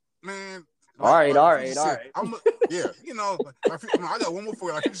man. All right, Like all 50 right, all said, right. yeah, I got one more for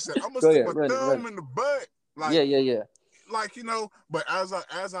you. Like 50 said, I'm gonna Go stick ahead, my ready, ready. thumb in the butt. Like, Yeah, yeah, yeah. like but as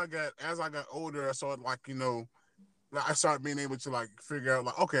I got older, I started like I started being able to like figure out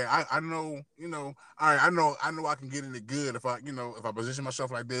like, okay, I know all right, I know I can get in it good if if I position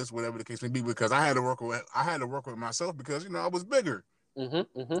myself like this, whatever the case may be, because I had to work with myself because I was bigger and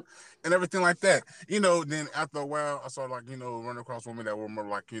everything like that. Then after a while, I started like running across women that were more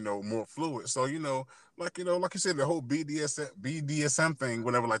like more fluid. So like you said, the whole BDSM thing,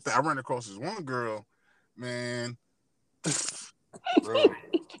 whatever like that. I ran across this one girl, man. Bro,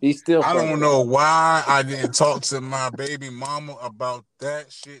 He's still I fucked don't up. know why I didn't talk to my baby mama about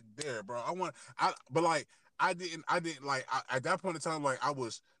that shit there, bro. But like I didn't like at that point in time, like I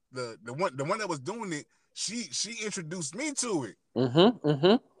was the one that was doing it. She introduced me to it, and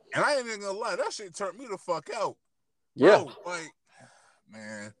I ain't even gonna lie, that shit turned me the fuck out, Yeah. bro. Like,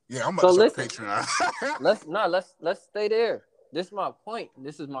 man, yeah, I'm about So to start the listen, Patreon. let's stay there. This is my point.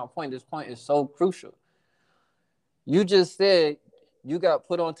 This is my point. This point is so crucial. You just said you got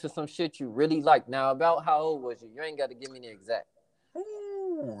put onto some shit you really like. Now, about how old was you? You ain't got to give me the exact.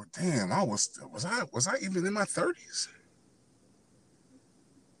 Oh, damn, was I even in my 30s?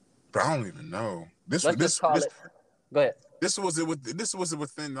 But I don't even know. Let's just call it. Go ahead. This was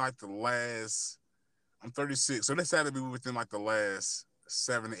within like the last. I'm 36, so this had to be within like the last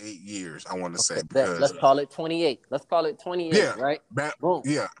 7 to 8 years. I want to say Okay, bet. because Let's call it 28. Let's call it 28, yeah, right? Boom.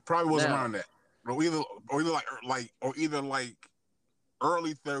 probably was Now, around that. Or either like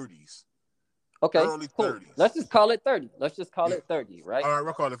early 30s, okay, early cool. Let's 30s. just call it 30. Let's just call Yeah. it 30, right? All right,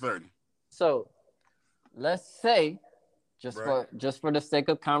 we'll call it 30. So let's say, Right. just for the sake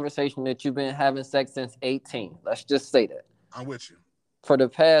of conversation, that you've been having sex since 18. Let's just say that. I'm with you. For the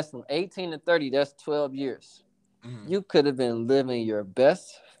past from 18 to 30, that's 12 years. You could have been living your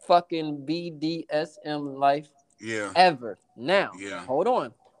best fucking BDSM life Yeah. ever. Now, Yeah. hold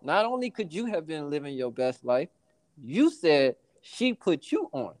on. Not only could you have been living your best life, you said she put you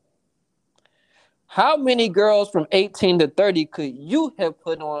on. How many girls from 18 to 30 could you have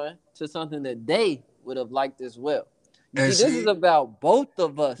put on to something that they would have liked as well? You And see, this is see, about both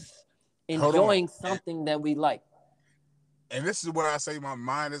of us hold on. enjoying something that we like. And this is where I say my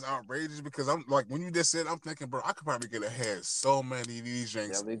mind is outrageous because I'm like, when you just said, I'm thinking, bro, I could probably get ahead so many of these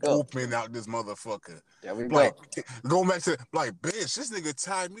drinks There we go. open out this motherfucker. There we Like, go. going back to, like, bitch, this nigga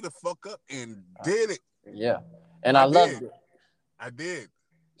tied me the fuck up and did it. Yeah. And I I loved did. it. I did.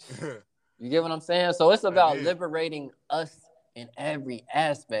 You get what I'm saying? So it's I about did. liberating us in every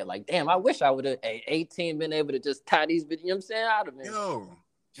aspect. Like, damn, I wish I would have at 18 been able to just tie these, you know what I'm saying? I'd have been. Yo,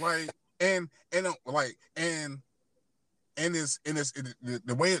 like, like, and it's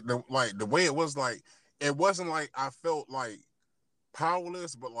the way the way it was, like, it wasn't like I felt like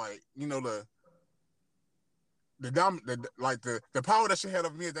powerless, but like, the power that she had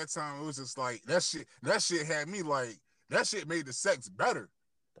of me at that time, it was just like that shit had me like, that shit made the sex better.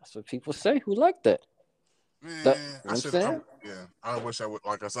 That's what people say who like that. Man, You know what I'm saying? I wish I would,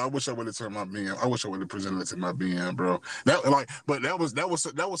 like I said, I wish I would have turned my BM. I wish I would have presented it to my BM, bro. But that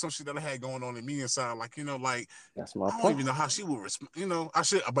was some shit that I had going on in me inside. Like, like, That's my I don't point. even know how she would respond. I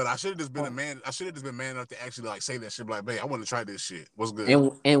should have just been a man. I should have just been man enough to actually like say that shit. Like, babe, I want to try this shit. What's good?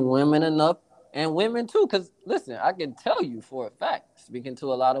 And women enough, and women too. Because listen, I can tell you for a fact, speaking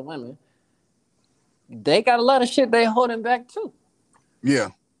to a lot of women, they got a lot of shit they holding back too. Yeah.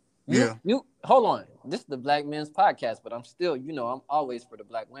 You hold on. This is the Black Men's Podcast, but I'm still, I'm always for the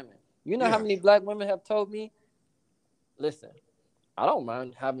black women. You know how many black women have told me, listen, I don't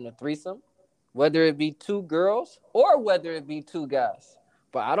mind having a threesome, whether it be two girls or whether it be two guys.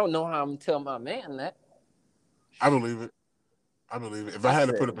 But I don't know how I'm gonna tell my man that. I believe it. If I had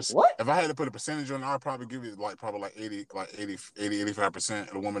to put what? if I had to put a percentage on it, I'd probably give it like 80, like 85%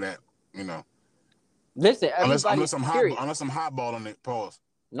 of the woman that, Listen, Unless everybody's curious. unless I'm hotballing it. Pause.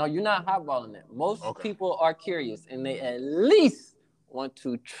 No, you're not hotballing it. Most Okay. people are curious and they at least want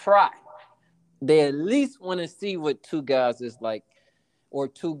to try. They at least want to see what two guys is like, or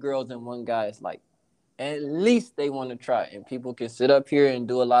two girls and one guy is like. At least they want to try. And people can sit up here and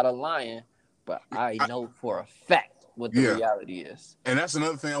do a lot of lying, but I know for a fact what the reality is. And that's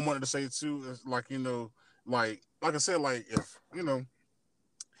another thing I wanted to say too. Is like, like I said, like if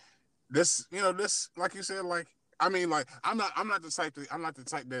this, this, like you said, like I mean, like I'm not the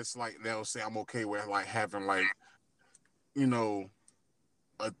type that's like that'll say I'm okay with like having like, you know,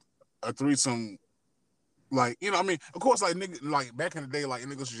 a threesome. Like, I mean, of course, like niggas, like back in the day, like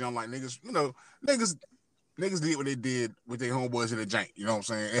niggas was young, like niggas, niggas did what they did with their homeboys in the jank. You know what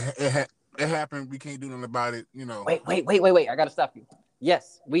I'm saying? It happened. We can't do nothing about it. Wait. I gotta stop you.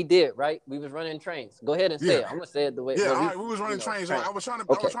 Yes, we did, right? We was running trains. Go ahead and say it. I'm gonna say it the way. Yeah, all right. We was running trains. Train. I was trying to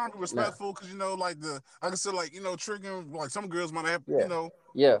be respectful because like I said, like triggering, like some girls might have,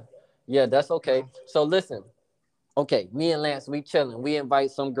 Yeah, that's okay. So listen, okay, me and Lance, we chilling. We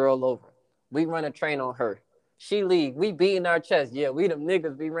invite some girl over. We run a train on her. She leave. We beating our chest. Yeah, we them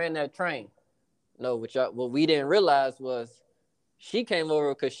niggas. We ran that train. No, what we didn't realize was she came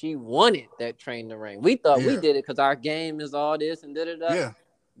over because she wanted that train to rain. We thought we did it because our game is all this and da-da-da. Yeah.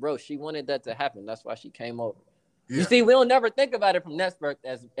 Bro, she wanted that to happen. That's why she came over. Yeah. You see, we don't never think about it from that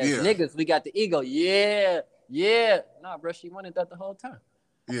perspective. As niggas, we got the ego. Yeah. Nah, bro, she wanted that the whole time.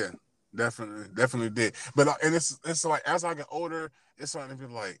 Yeah, definitely did. But and it's like as I get older, it's starting to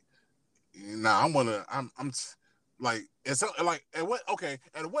be like, nah, I'm like it's like at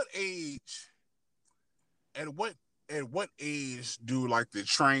what age do like the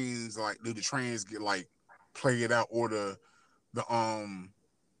trains get like played out, or the the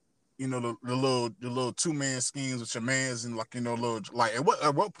little 2-man schemes with your mans, and like little like at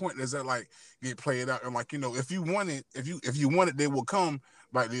what point does that like get played out? And like if you want it, if you want it, they will come.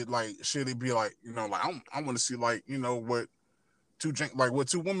 Like should it be like like I want to see like what what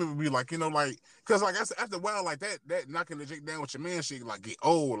two women would be like, like, because like after a while, like that knocking the dick down with your man shit like get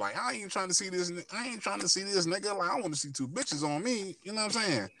old. Like I ain't trying to see this nigga. Like I want to see two bitches on me. You know what I'm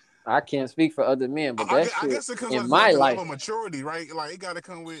saying? I can't speak for other men, but I guess it comes in with my the life, level of maturity, right? Like it got to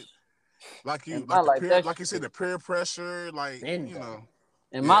come with like you said, the peer pressure, like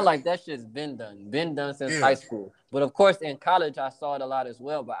In my life, that shit's been done since high school. But of course, in college, I saw it a lot as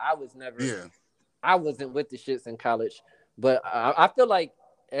well. But I was never, I wasn't with the shits in college. But I feel like,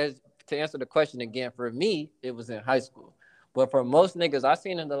 as to answer the question again, for me, it was in high school. But for most niggas, I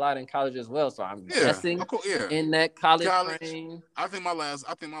seen it a lot in college as well. So I'm guessing in that college frame. I think my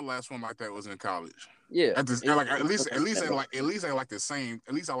last one like that was in college. Yeah, at least at like the same,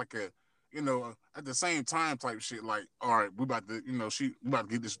 at least I like a at the same time type shit. Like, all right, we about to we about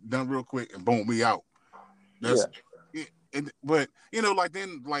to get this done real quick and boom, we out. That's but like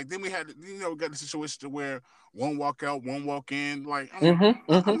then we had got the situation to where one walk out, one walk in. Like I'm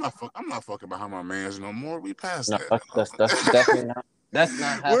not fucking behind my mans no more. We passed that. That's definitely not. That's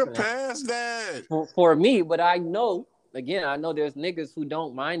not happening. We're past that. For me, but I know there's niggas who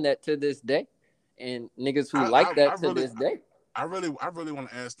don't mind that to this day, and niggas who like that to this day. I really want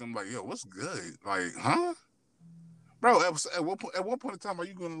to ask them, like, yo, what's good? Like, huh? Bro, at what point in time are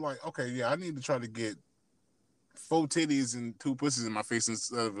you gonna like, okay, yeah, I need to try to get 4 titties and 2 pussies in my face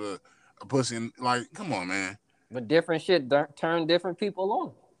instead of a pussy? And, like, come on, man. But different shit turn different people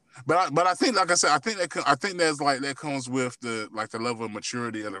on. But I think, like I said, I think that's like that comes with the level of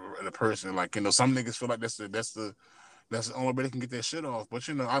maturity of the person. Like, some niggas feel like that's the only way they can get that shit off. But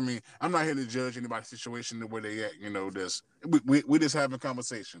I mean, I'm not here to judge anybody's situation where they at. We just having a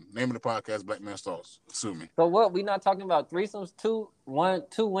conversation. Name of the podcast, Black Man Stalls. Sue me. So what? We not talking about threesomes, two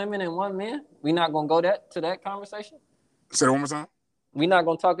women and one man? We not gonna go to that conversation? Say that one more time. We not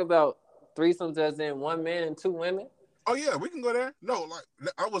gonna talk about threesomes as in one man and 2 women? Oh yeah, we can go there. No, like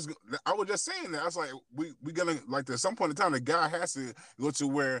I was just saying that. I was like, we gonna like at some point in time the guy has to go to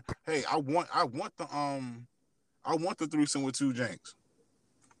where, hey, I want the threesome with 2 janks.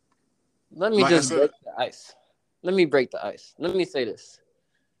 Let me just break the ice. Let me break the ice. Let me say this.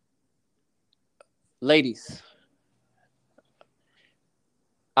 Ladies,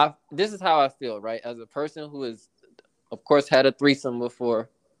 this is how I feel, right? As a person who has, of course, had a threesome before,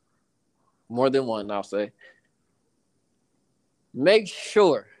 more than one, I'll say. Make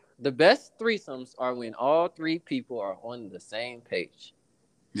sure the best threesomes are when all 3 people are on the same page.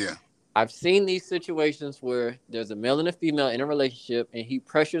 Yeah. I've seen these situations where there's a male and a female in a relationship and he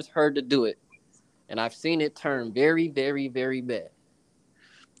pressures her to do it. And I've seen it turn very, very, very bad.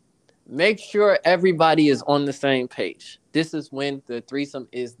 Make sure everybody is on the same page. This is when the threesome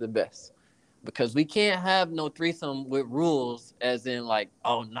is the best. because we can't have no threesome with rules, as in like,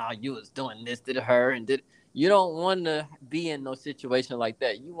 oh nah, you was doing this to her and did. You don't want to be in no situation like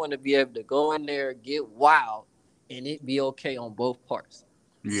that. You want to be able to go in there, get wild, and it be okay on both parts.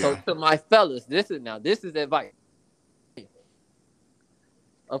 So Yeah. to my fellas, this is advice.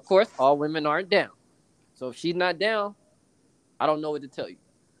 Of course, all women aren't down. So if she's not down, I don't know what to tell you.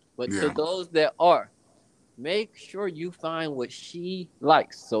 But to Yeah. those that are, make sure you find what she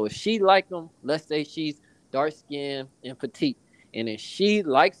likes. So if she like them, let's say she's dark skinned and petite, and if she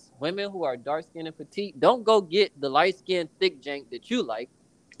likes women who are dark skinned and petite, don't go get the light skinned thick jank that you like.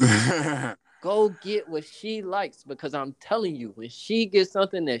 Go get what she likes, because I'm telling you, when she gets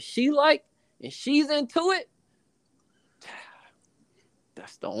something that she like and she's into it,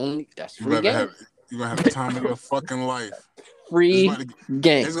 that's you free better game. have you gonna have the time of your fucking life. It's Free about to get,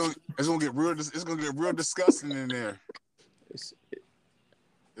 game. it's gonna get real. It's gonna get real disgusting in there. It's-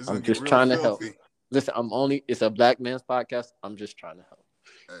 It's gonna I'm get just real trying to help. filthy. Listen, it's a black man's podcast. I'm just trying to help.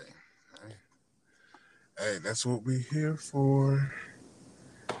 Hey, hey, hey, that's what we here for.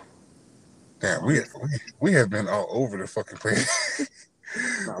 Damn, we have been all over the fucking place.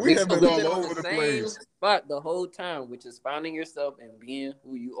 No, We have been we've all been on the over the same place. spot the whole time, which is finding yourself and being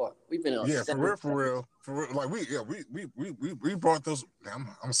who you are. We've been on Yeah, the for same real, for real, for real. Like we brought those.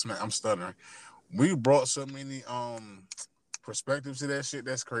 I'm stuttering. We brought so many perspectives to that shit.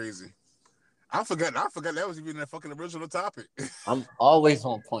 That's crazy. I forgot that was even the fucking original topic. I'm always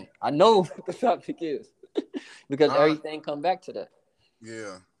on point. I know what the topic is because All right, everything come back to that.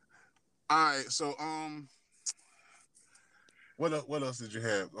 yeah. All right, so what else did you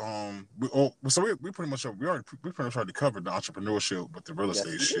have? We pretty much already covered the entrepreneurship, but the real Yes,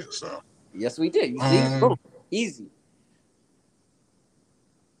 estate we did. shit. So Yes, we did. You see, boom, um, easy.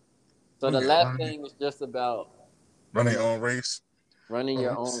 So we the got last thing is just about, running your own race. running Oh,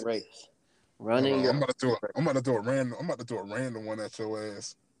 your own race. hold Running on, your own race. I'm about to do a random. I'm about to do a random one at your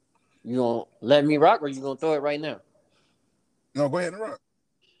ass. You gonna let me rock, or you gonna throw it right now? No, go ahead and rock.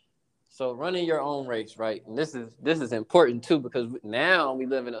 So running your own race, right? And this is important too, because now we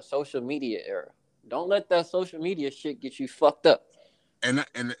live in a social media era. Don't let that social media shit get you fucked up. And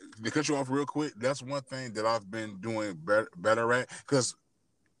to cut you off real quick, that's one thing that I've been doing better at, because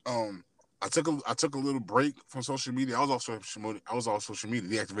um I took a little break from social media. I was off social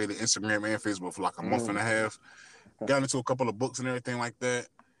media, deactivated Instagram and Facebook for like a month and a half. Got into a couple of books and everything like that.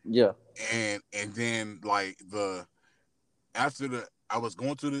 Yeah. And then like the after the I was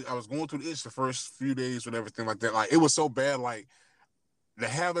going through the itch the first few days with everything like that. Like it was so bad, like the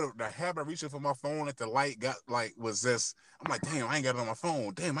habit of reaching for my phone at the light got like was just, I'm like, damn, I ain't got it on my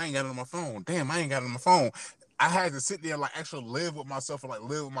phone. Damn, I ain't got it on my phone. Damn, I ain't got it on my phone. I had to sit there and like actually live with myself and like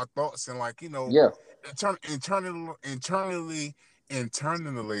live with my thoughts and like, Yeah. internally.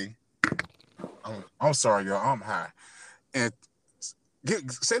 I'm sorry, y'all. I'm high. And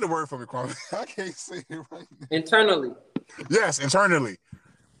say the word for me, Kwame. I can't say it right now. Internally. Yes, internally.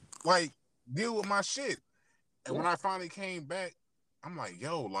 Like deal with my shit. And Yeah. when I finally came back, I'm like,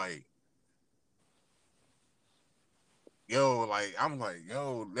 I'm like,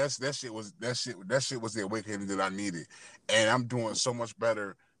 that shit was the awakening that I needed. And I'm doing so much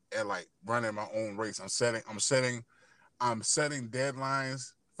better at like running my own race. I'm setting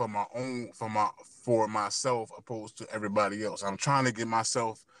deadlines for myself opposed to everybody else. I'm trying to get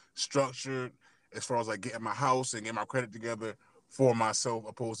myself structured as far as like getting my house and getting my credit together for myself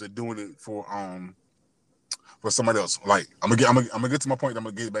opposed to doing it for somebody else. Like I'm gonna get to my point. I'm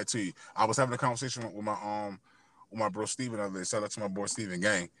gonna get it back to you. I was having a conversation with my bro Steven the other day. Shout out to my boy Steven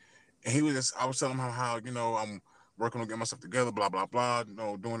Gang. And I was telling him how I'm working on getting myself together, blah blah blah,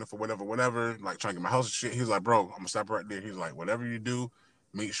 doing it for whatever, like trying to get my house and shit. He's like, bro, I'm gonna stop right there. He's like, whatever you do,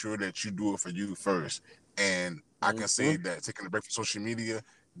 make sure that you do it for you first. And I can say Mm-hmm. that taking a break from social media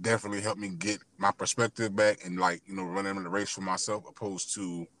definitely helped me get my perspective back and like, running the race for myself opposed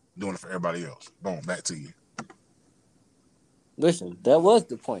to doing it for everybody else. Boom, back to you. Listen, that was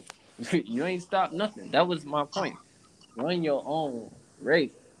the point. You ain't stopped nothing. That was my point. Run your own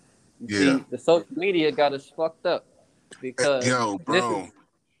race. You Yeah. see, the social media got us fucked up because Yo, this is bro.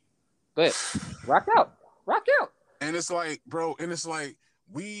 good. Rock out. Rock out. And it's like, bro,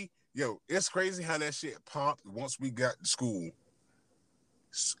 it's crazy how that shit popped once we got to school.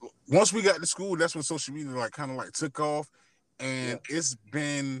 Once we got to school, that's when social media like kind of like took off, Yeah. and it's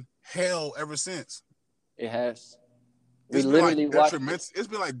been hell ever since. It has. We It's been like literally watched it. detrimental. It's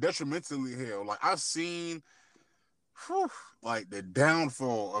been like detrimentally hell. Like I've seen, whew, like the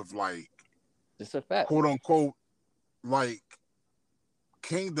downfall of like It's a fact. quote unquote like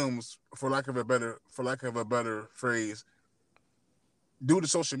kingdoms, for lack of a better phrase, due to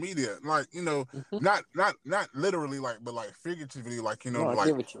social media. Like, Mm-hmm. not literally, like, but like figuratively, like, No, I like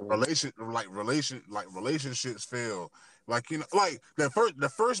get what you mean. relationships fail. Like, like the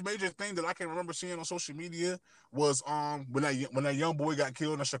first major thing that I can remember seeing on social media was when that young boy got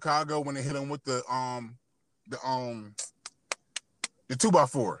killed in Chicago when they hit him with the um the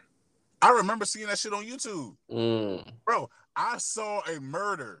 2x4. I remember seeing that shit on YouTube. Mm. Bro, I saw a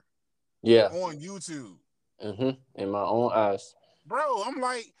murder Yeah. on YouTube. Mm-hmm. In my own eyes. Bro, I'm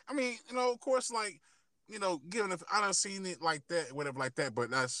like, I mean, of course, like, given if I done seen it like that, whatever, like that, but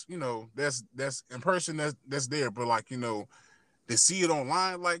that's, that's in person, that's there, but like, to see it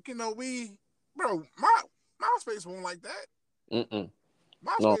online, like, bro, MySpace won't like that. Mm-mm.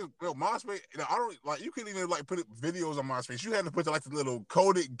 No. MySpace, I don't like. You couldn't even like put videos on MySpace. You had to put like the little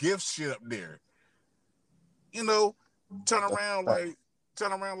coded GIF shit up there. You know, turn around like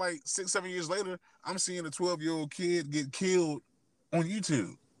turn around like 6-7 years later, I'm seeing a 12-year-old kid get killed on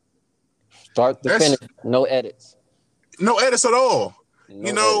YouTube. Start to That's finish. No edits. no edits at all.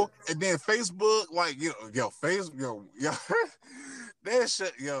 No edits. And then Facebook, like, Facebook, that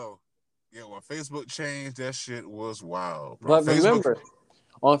shit, when Facebook changed, that shit was wild, bro. But Facebook, remember,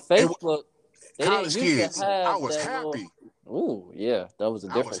 on it, Facebook, they didn't college used to kids, I have was that little. happy. Ooh, yeah, that was a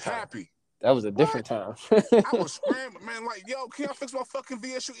I was different time. happy. That was a What? different time. I was screaming, man, like, yo, can I fix my fucking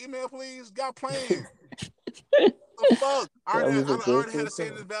VSU email, please? God playing. The fuck? I That was a already had to different stay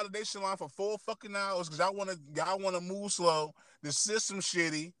in this time. validation line for 4 fucking hours because I wanna move slow. The system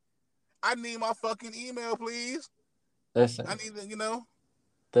shitty. I need my fucking email, please. Listen, I need the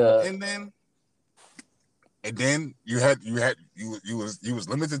and then you was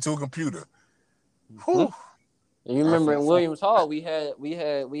limited to a computer. Whew. and you I remember feel in Williams Hall, we had what,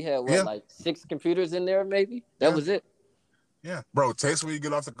 yeah, like 6 computers in there, maybe. That yeah, was it. yeah, bro. Text when you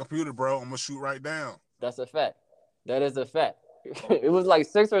get off the computer, bro. I'm gonna shoot right down. That's a fact. That is a fact. It was like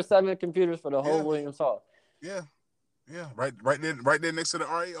 6 or 7 computers for the whole Yeah, Williams Hall. yeah, yeah. Right there next to the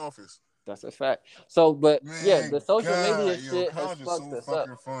RA office. That's a fact. So, but yeah, the Man, social media God, yo, shit has college is fucked so us up.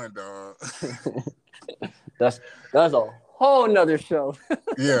 fucking fun, dog. That's a whole nother show.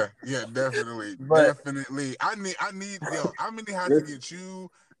 Yeah, definitely, But definitely. Yo, I'm gonna have to listen, get you,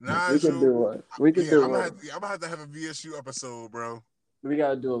 we can Nigel. do one. We can Yeah, do I'm gonna one. have to, I'm gonna have to have a VSU episode, bro. We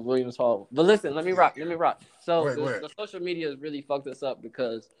gotta do a Williams Hall. But listen, let me Yeah, rock. Let me rock. go So ahead, go ahead. the social media has really fucked us up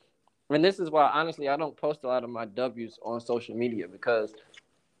because, and this is why honestly I don't post a lot of my W's on social media because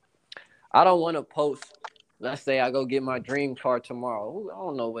I don't want to post. Let's say I go get my dream car tomorrow. Ooh, I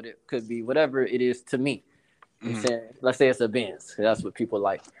don't know what it could be, whatever it is to me. You know what I'm Mm-hmm. saying? Let's say it's a Benz. That's what people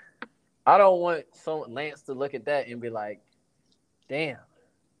like. I don't want Lance to look at that and be like, damn,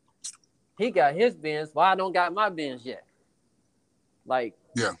 he got his Benz. Why I don't got my Benz yet? Like,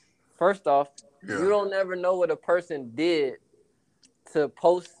 Yeah, first off, you yeah, don't never know what a person did to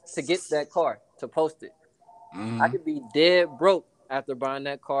get that car, to post it. I mm-hmm. could be dead broke after buying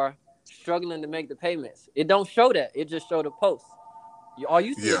that car, struggling to make the payments. It don't show that. It just show the post. All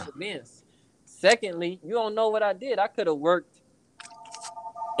you see is Yeah, the Benz. Secondly, you don't know what I did. I could have worked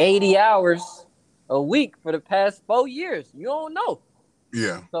 80 hours a week for the past 4 years. You don't know.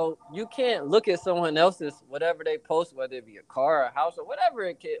 yeah. So you can't look at someone else's whatever they post, whether it be a car, a house, or whatever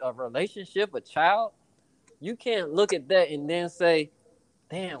a relationship, a child. You can't look at that and then say,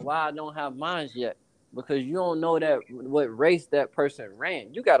 "Damn, why I don't have mine yet?" Because you don't know that what race that person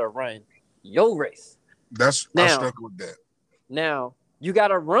ran. You gotta run your race. I Now, struggle with that. now you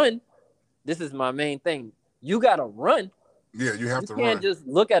gotta run. This is my main thing. You gotta run. Yeah, you have You to can't run. just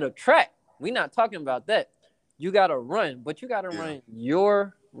look at a track. We're not talking about that. You gotta run, but you gotta Yeah, run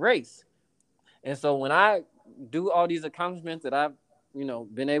your race. And so when I do all these accomplishments that I've,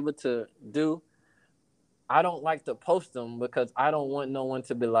 been able to do, I don't like to post them because I don't want no one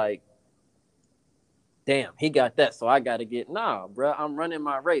to be like, damn, he got that, so I gotta get bro. I'm running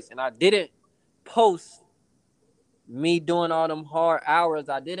my race. And I didn't post me doing all them hard hours.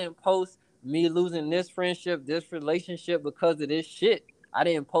 I didn't post me losing this friendship, this relationship because of this shit. I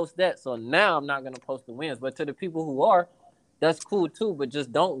didn't post that. So now I'm not gonna post the wins. But to the people who are, that's cool too. But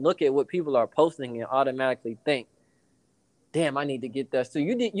just don't look at what people are posting and automatically think, damn, I need to get that. So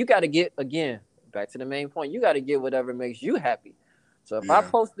you gotta get, again, back to the main point, you gotta get whatever makes you happy. So if I yeah,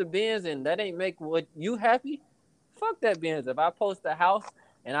 post the Benz and that ain't make what you happy, fuck that Benz. If I post a house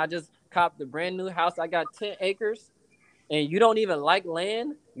and I just copped the brand new house, I got 10 acres and you don't even like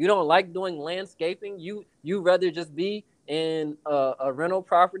land, you don't like doing landscaping, you rather just be in a rental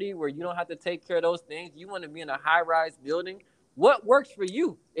property where you don't have to take care of those things. You want to be in a high-rise building. What works for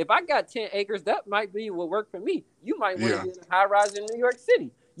you? If I got 10 acres, that might be what worked for me. You might want to yeah. be in a high-rise in New York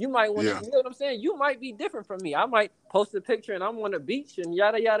City. You might want to, Yeah. you know what I'm saying? You might be different from me. I might post a picture and I'm on the beach and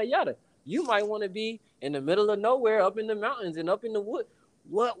yada yada yada. You might want to be in the middle of nowhere, up in the mountains and up in the wood.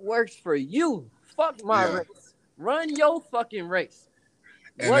 What works for you? Fuck my Yeah. race. Run your fucking race.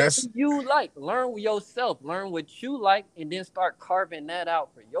 And What that's do you like? Learn yourself. Learn what you like, and then start carving that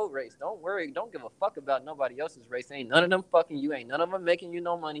out for your race. Don't worry. Don't give a fuck about nobody else's race. Ain't none of them fucking you. Ain't none of them making you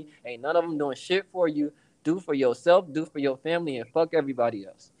no money. Ain't none of them doing shit for you. Do for yourself. Do for your family, and fuck everybody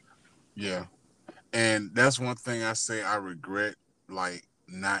else. yeah. And that's one thing I say I regret, like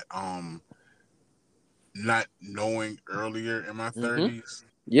not knowing earlier in my Mm-hmm. 30s.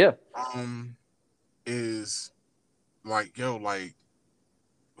 Yeah. Um, is like, yo, like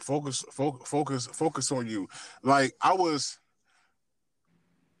focus on you. Like I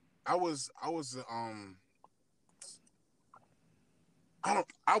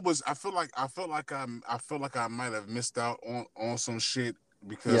feel like I might have missed out on some shit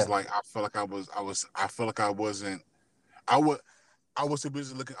because Yeah. like I feel like I wasn't I would I was too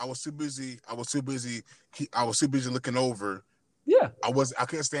busy looking I was too busy looking over. Yeah. I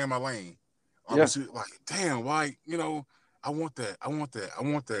couldn't stay in my lane. I Yeah. was like, damn, why, I want that. I want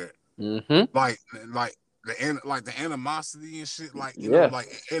that. Mm-hmm. Like like the animosity and shit, like, Yeah. like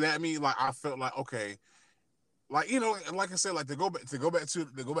it at me, like I felt like, okay, like, and like I said, like to go back to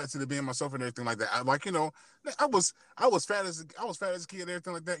the being myself and everything like that. Like, I was fat as a kid and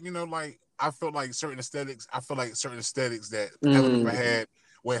everything like that. Like I feel like certain aesthetics that having people Mm. had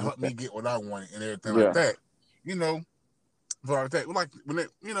would help Okay. me get what I wanted and everything like Yeah. that. You know, but like that, like when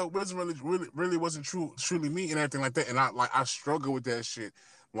it, wasn't really wasn't truly me and everything like that. And I struggle with that shit.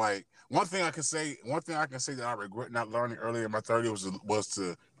 Like one thing I can say that I regret not learning earlier in my 30s was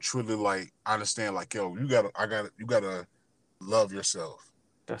to truly like understand, like, yo, you gotta love yourself.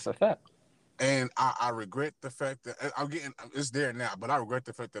 That's a fact. And I regret the fact that I'm getting it's there now, but I regret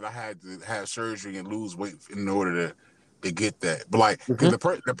the fact that I had to have surgery and lose weight in order to get that. But like, because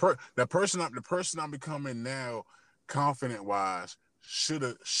Mm-hmm. the person I'm becoming now, confident wise, should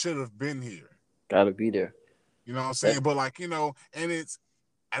have been here. Gotta be there. You know what I'm Yeah. saying? But like,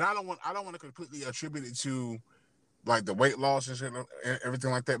 and I don't want to completely attribute it to like the weight loss and shit and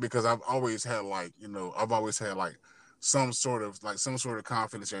everything like that, because I've always had like some sort of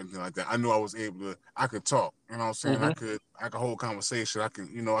confidence or anything like that. I knew I could talk, you know what I'm saying? Mm-hmm. I could hold conversation. I could,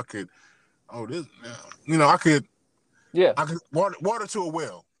 oh, this, you know, Yeah. I could water to a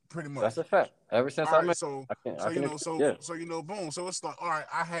well, pretty That's much. a fact. Ever since All I right, met, so I can. so I you can. know, so Yeah. so boom. So it's like, all right,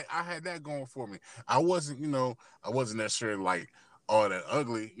 I had that going for me. I wasn't, I wasn't necessarily like all that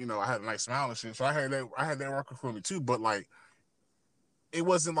ugly. I had a nice smile and shit. So I had that working for me too. But like, it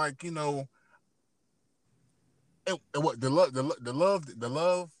wasn't like, what the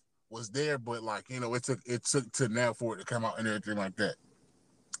love was there, but like, it took to now for it to come out and everything like that.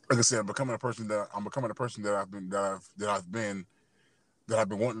 Like I said, I'm becoming a person that I've been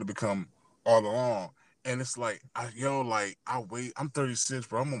wanting to become all along. And it's like, I'm 36,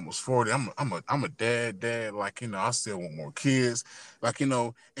 bro. I'm almost 40. I'm a dad. Like, I still want more kids. Like,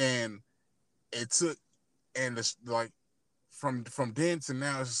 and it took, and it's like, from then to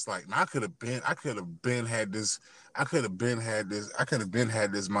now, it's just like, man, I could have been had this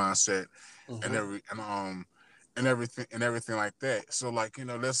mindset and Mm-hmm. and everything like that. So like,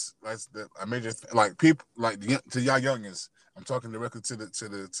 that's the a major like people like to y'all youngins. I'm talking directly to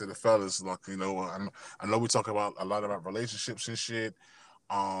the fellas. Like, I know we talk about a lot about relationships and shit,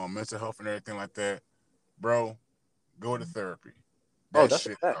 mental health and everything like that, bro. Go to therapy. Oh, That that's a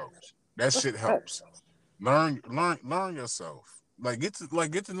shit fact. helps. That That's shit a fact. helps. Learn yourself. Like, get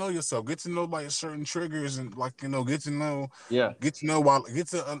to know yourself. Get to know like certain triggers and like, Yeah. get to know while get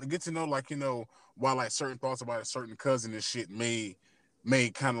to know, like, why like certain thoughts about a certain cousin and shit may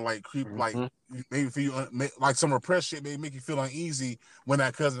kind of like creep, like Mm-hmm. maybe for you, like some repressed shit may make you feel uneasy when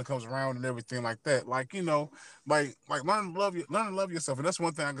that cousin comes around and everything like that. Like, like learn to love yourself. And that's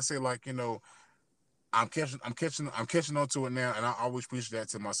one thing I can say. Like, I'm catching on to it now, and I always preach that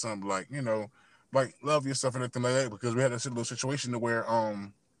to my son. Like, like, love yourself and everything like that, because we had a little situation to where,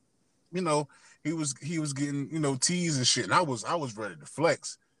 you know, he was getting, teased and shit, and I was ready to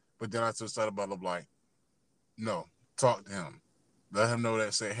flex, but then I just thought about it, like, no, talk to him, let him know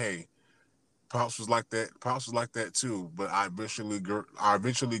that, say, hey, Pops was like that too, but I eventually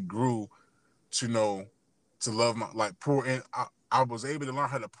grew to know to love my, like, pour in. I was able to learn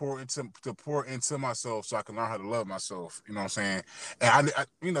how to pour into myself, so I can learn how to love myself. You know what I'm saying? And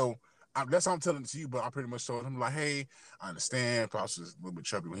that's how I'm telling it to you. But I pretty much told him, like, hey, I understand. Pops was a little bit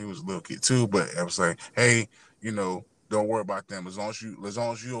chubby when he was a little kid too, but I was like, hey, don't worry about them. As long as you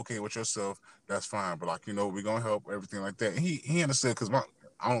okay with yourself, that's fine. But like, we're gonna help everything like that. And he understood, because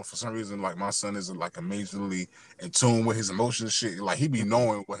I don't, for some reason, like my son isn't like amazingly in tune with his emotions. Shit, like he be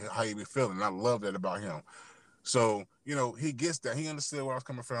knowing how he be feeling. And I love that about him. So he gets that. He understood where I was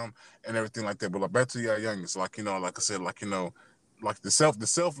coming from and everything like that. But like back to your youngest, like like I said, like like the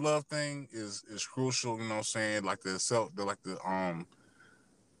self love thing is crucial. You know what I'm saying? Like the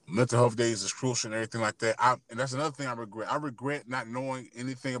mental health days is crucial and everything like that. And that's another thing I regret. I regret not knowing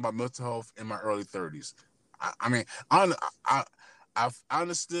anything about mental health in my early 30s. I mean, I, I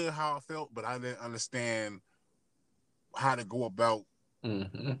understood how I felt, but I didn't understand how to go about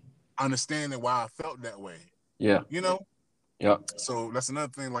understanding why I felt that way. Yeah. You know? Yeah. So that's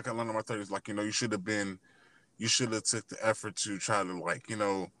another thing like I learned in my 30s. Like, you should have took the effort to try to like,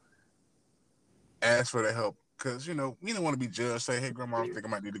 ask for the help. Cause you don't want to be judged. Say, hey, grandma, I think I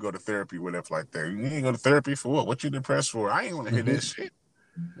might need to go to therapy, whatever, like that. You ain't go to therapy for what? What you depressed for? I ain't want to hear that shit.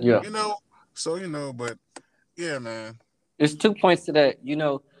 Yeah. So but yeah, man. There's 2 points to that,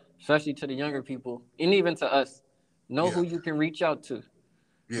 especially to the younger people and even to us. Know Yeah, who you can reach out to.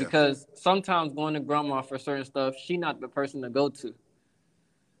 yeah, Because sometimes going to grandma for certain stuff, she not the person to go to.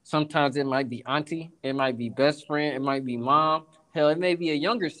 Sometimes it might be auntie, it might be best friend, it might be mom. Hell, it may be a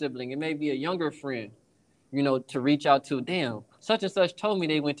younger sibling, it may be a younger friend, to reach out to. Damn, such and such told me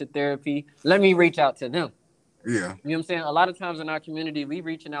they went to therapy. Let me reach out to them. yeah, You know what I'm saying? A lot of times in our community, we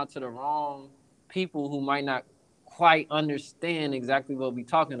reaching out to the wrong people who might not quite understand exactly what we're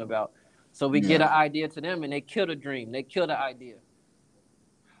talking about. So we get yeah, an idea to them and they kill the dream. They kill the idea.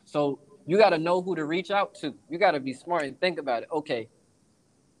 So you got to know who to reach out to. You got to be smart and think about it. Okay,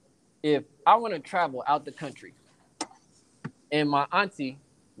 if I want to travel out the country and my auntie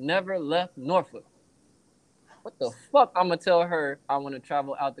never left Norfolk, what the fuck I'm going to tell her I want to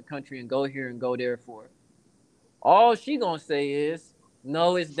travel out the country and go here and go there for? All she going to say is,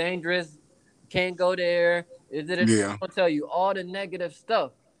 no, it's dangerous. Can't go there. Is it? She's yeah. going to tell you all the negative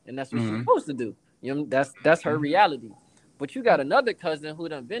stuff. And that's what she's Mm-hmm. supposed to do. That's her reality. But you got another cousin who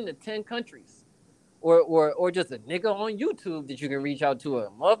done been to 10 countries. Or just a nigga on YouTube that you can reach out to,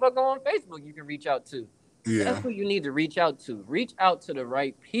 a motherfucker on Facebook you can reach out to. That's Yeah, who you need to reach out to. Reach out to the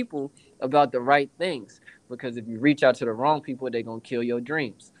right people about the right things. Because if you reach out to the wrong people, they're gonna kill your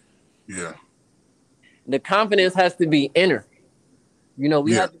dreams. yeah, The confidence has to be inner. We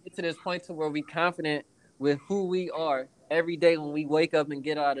yeah, have to get to this point to where we confident with who we are every day when we wake up and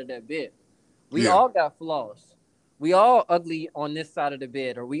get out of that bed. We yeah, all got flaws. We all ugly on this side of the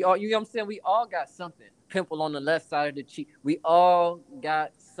bed, or we all, you know what I'm saying? We all got something. Pimple on the left side of the cheek. We all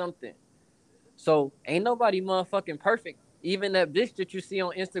got something. So ain't nobody motherfucking perfect. Even that bitch that you see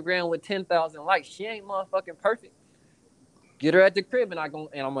on Instagram with 10,000 likes, she ain't motherfucking perfect. Get her at the crib, and I'm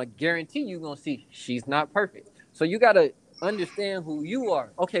gonna guarantee you gonna see she's not perfect. So you gotta understand who you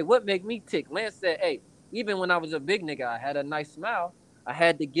are. Okay, what make me tick? Lance said, "Hey, even when I was a big nigga, I had a nice smile. I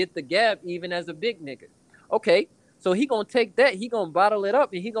had to get the gab even as a big nigga." Okay, so he gonna take that, he gonna bottle it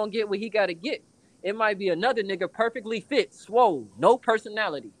up, and he gonna get what he gotta get. It might be another nigga perfectly fit, swole, no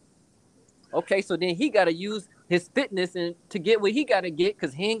personality. Okay, so then he gotta use his fitness and to get what he gotta get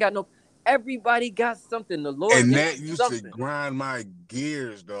because he ain't got no. Everybody got something. The Lord and gave that you used to something. grind my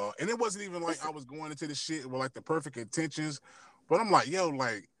gears, dog. And it wasn't even like Listen, I was going into the shit with like the perfect intentions, but I'm like, yo,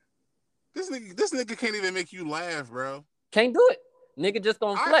 like this nigga can't even make you laugh, bro. can't do it. Nigga just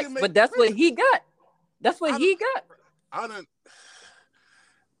gonna I flex, can make but that's what nigga. he got. That's what I don't. he got. I don't.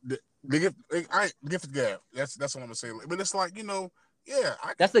 The gift, I gift gap. That's what I'm gonna say. But it's like yeah, I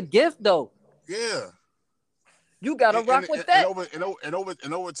can, That's a gift, though. yeah. You gotta And, rock with and that.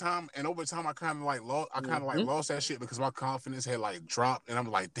 over time, I kind of like Mm-hmm. lost that shit because my confidence had like dropped, and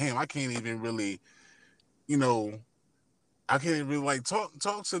I'm like, damn, I can't even really, you know, I can't even really like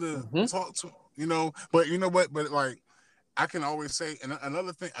Mm-hmm. talk to, but you know what, but like I can always say, and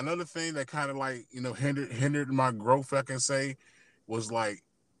another thing that kind of like hindered my growth, I can say, was like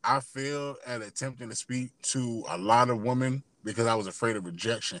I failed at attempting to speak to a lot of women because I was afraid of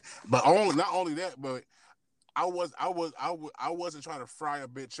rejection. But not only that, but I wasn't trying to fry a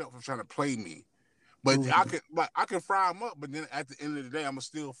bitch up for trying to play me. But Mm-hmm. I can fry them up, but then at the end of the day, I'ma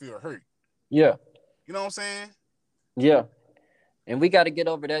still feel hurt. Yeah, You know what I'm saying? yeah. And we got to get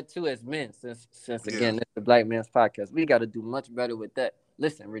over that too as men, since Yeah, again it's the Black Man's Podcast. We got to do much better with that.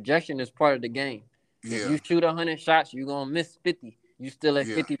 Listen, rejection is part of the game. If yeah, you shoot 100 shots, you gonna miss 50. You still at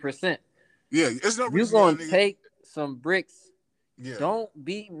yeah, 50%. yeah. It's no You reason that gonna nigga. take some bricks. Yeah. Don't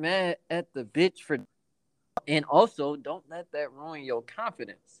be mad at the bitch for, and also don't let that ruin your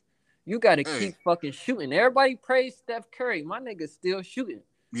confidence. You got to Hey, keep fucking shooting. Everybody praise Steph Curry. My nigga's still shooting.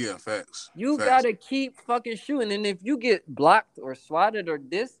 yeah. Facts. You Facts. gotta keep fucking shooting. And if you get blocked or swatted or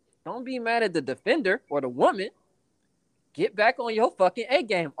this, don't be mad at the defender or the woman. get back on your fucking A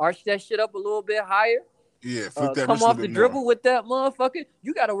game. Arch that shit up a little bit higher. Yeah, flip that Come bitch a off little the bit more. dribble with that motherfucker.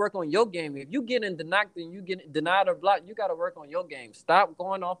 You got to work on your game. If you getting denied and you get denied or blocked, you got to work on your game. Stop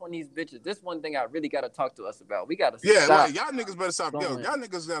going off on these bitches. This one thing I really got to talk to us about. We got to Yeah, stop like y'all niggas better stop. Yo, going y'all off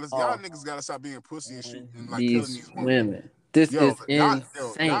niggas gotta stop being pussy and shooting and like killing these these women. women. This Yo, is y'all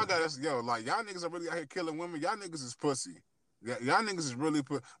insane. gotta like y'all niggas are really out here killing women. Y'all niggas is pussy. Y'all niggas is really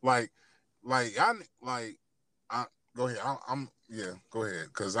like y'all like I go ahead. Yeah, go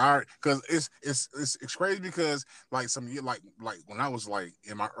ahead. Cause it's crazy because like some year like when I was like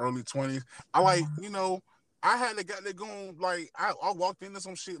in my early 20s, I like I had to got that going like I walked into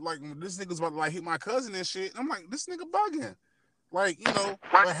some shit like this nigga's about to like hit my cousin and shit. And I'm like this nigga bugging. Like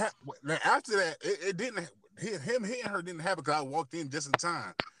after that it didn't him hitting her didn't happen because I walked in just in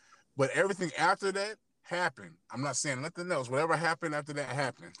time. But everything after that happened. I'm not saying nothing else. Whatever happened after that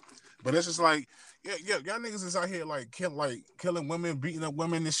happened. But it's just like, y'all niggas is out here like killing women, beating up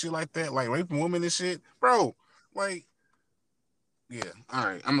women and shit like that, like raping women and shit, bro. Like, yeah, all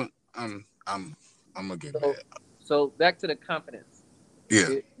right, I'm gonna get So, mad. so back to the confidence. Yeah,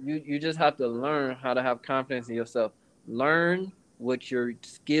 You just have to learn how to have confidence in yourself. Learn what your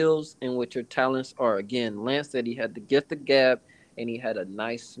skills and what your talents are. Again, Lance said he had the gift of gab and he had a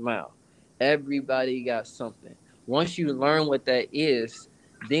nice smile. Everybody got something. Once you learn what that is,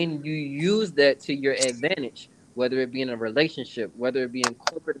 then you use that to your advantage, whether it be in a relationship, whether it be in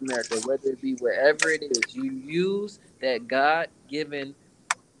corporate America, whether it be wherever it is. You use that God given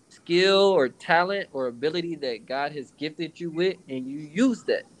skill or talent or ability that God has gifted you with, and you use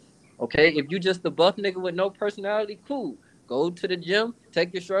that. Okay, if you just a buff nigga with no personality, cool. Go to the gym,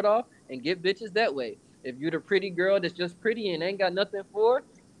 take your shirt off, and get bitches that way. If you're the pretty girl that's just pretty and ain't got nothing for her,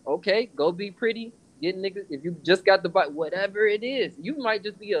 okay, go be pretty. Get niggas. If you just got the bite, whatever it is, you might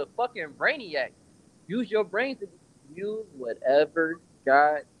just be a fucking brainiac. Use your brain to use whatever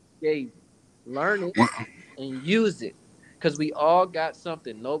God gave you. Learn it and use it. Because we all got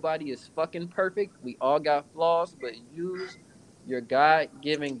something. Nobody is fucking perfect. We all got flaws, but use your God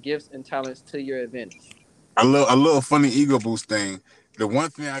given gifts and talents to your advantage. a little funny ego boost thing. The one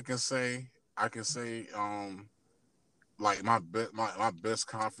thing I can say, like my best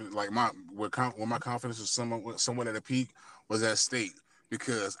confidence, like when my confidence was somewhat at a peak was at state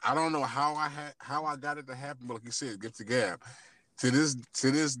because I don't know how I got it to happen, but like you said, gift to gab. To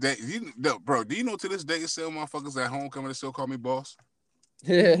this day, bro, do you know to this day still motherfuckers at homecoming that still call me boss?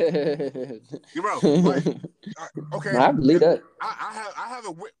 You bro, like okay, I believe that. I have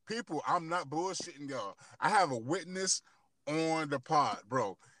people. I'm not bullshitting y'all. I have a witness on the pod,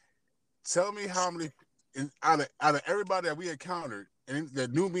 bro. Tell me how many out of everybody that we encountered and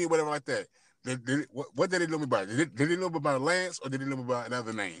that knew me or whatever like that. What did they know me by? Did they know me by Lance or did they know me by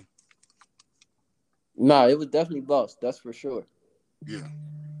another name? Nah, it was definitely boss. That's for sure. Yeah,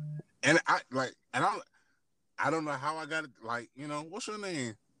 and I don't know how I got it. Like what's your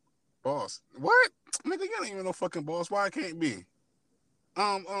name, boss? What nigga? You ain't even no fucking boss. Why I can't be?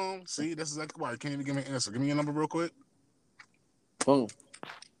 See, this is like why you can't even give me an answer. Give me your number real quick. Boom.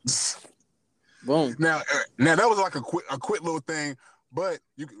 Boom. Now that was like a quick little thing, but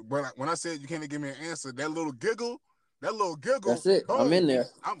when I said you can't give me an answer, that little giggle, That's it. I'm oh, in there.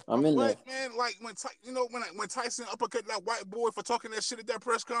 I'm I'm in what there. man, like when Tyson uppercut that white boy for talking that shit at that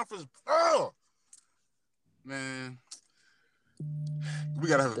press conference, oh man, we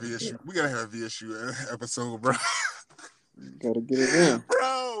gotta have a VSU, episode, bro. Gotta get it in.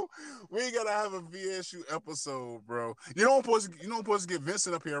 Bro, we gotta have a VSU episode, bro. You know I'm supposed to get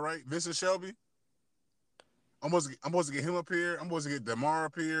Vincent up here, right? Vincent Shelby. I'm supposed to get him up here. I'm supposed to get Demar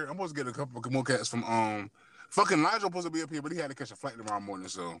up here. I'm supposed to get a couple more cats from fucking Nigel supposed to be up here, but he had to catch a flight tomorrow morning,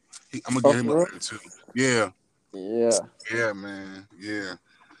 so I'm gonna Oh, get him for up real? here too. Yeah, Yeah. yeah, man, yeah.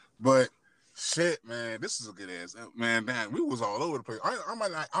 But shit, man, this is a good ass man. Man, we was all over the place.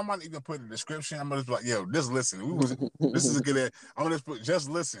 I might even put in the description. I'm gonna just be like, yo, just listen. This is a good ass. I'm gonna just put just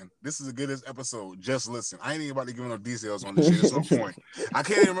listen. This is a good ass episode. Just listen. I ain't even about to give no details on this shit. It's no point. I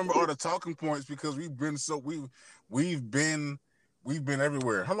can't even remember all the talking points because we've been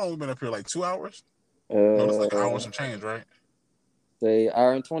everywhere. How long we been up here? Like 2 hours? No, that's like an hour and uh, some change, right? say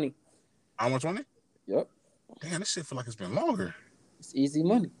hour and 20. Hour 20? Yep. Damn, this shit feel like it's been longer. It's easy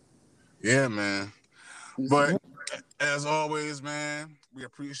money. Yeah, man. Easy But money. as always, man, we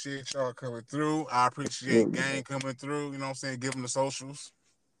appreciate y'all coming through. I appreciate Absolutely. Gang coming through. You know what I'm saying? Give them the socials.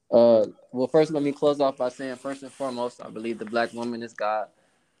 Well, first, let me close off by saying, first and foremost, I believe the black woman is God.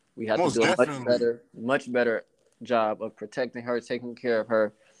 We have to Most do a definitely. much better job of protecting her, taking care of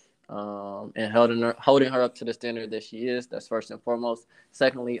her, and holding her up to the standard that she is. That's first and foremost.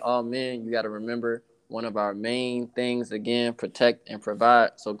 Secondly, all men, you got to remember one of our main things. Again, protect and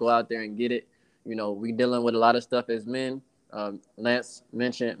provide. So go out there and get it. You know, we dealing with a lot of stuff as men. Lance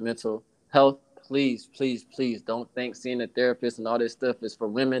mentioned mental health. Please, please, please don't think seeing a therapist and all this stuff is for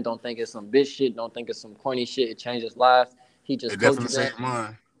women. Don't think it's some bitch shit. Don't think it's some corny shit. It changes lives. He just It told you definitely that. saved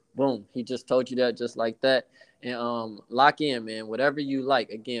mine. Boom. He just told you that just like that. And lock in, man. Whatever you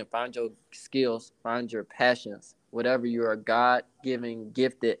like. Again, find your skills, find your passions, whatever you are God given,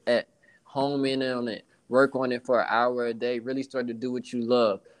 gifted at. Home in on it. Work on it for an hour a day. Really start to do what you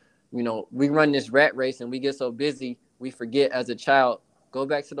love. You know, we run this rat race and we get so busy, we forget as a child. Go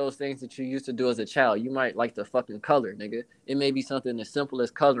back to those things that you used to do as a child. You might like to fucking color, nigga. It may be something as simple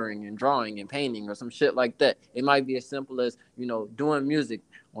as coloring and drawing and painting or some shit like that. It might be as simple as, you know, doing music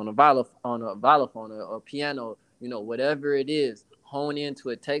on a vilophone or piano, you know, whatever it is. Hone into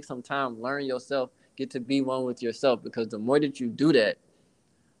it. Take some time. Learn yourself. Get to be one with yourself, because the more that you do that,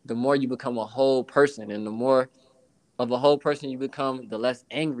 the more you become a whole person, and the more of a whole person you become, the less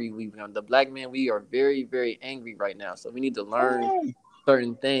angry we become. The black man, we are very, very angry right now. So we need to learn Ooh.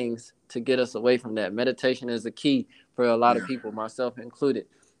 certain things to get us away from that. Meditation is a key for a lot of Yeah, people, myself included.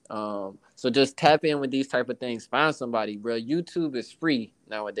 So just tap in with these type of things. Find somebody, bro. YouTube is free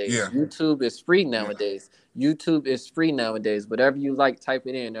nowadays. yeah, YouTube is free yeah, nowadays. YouTube is free nowadays. Whatever you like, type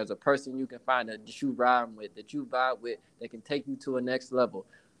it in. There's a person you can find that you ride with, that you vibe with, that can take you to a next level.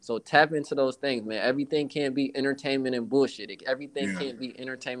 So tap into those things, man. Everything can't be entertainment and bullshit. Everything yeah. can't be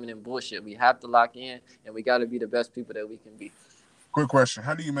entertainment and bullshit. We have to lock in, and we got to be the best people that we can be. Quick question: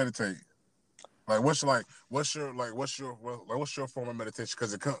 how do you meditate? Like, what's your form of meditation?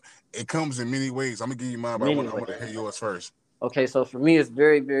 Because it comes in many ways. I'm gonna give you mine, but Many I want to ways. hear yours first. Okay, so for me, it's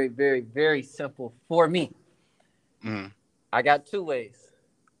very, very, very, very simple. For me, Mm. I got two ways.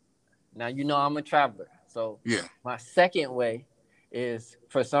 Now you know I'm a traveler, so Yeah, my second way is,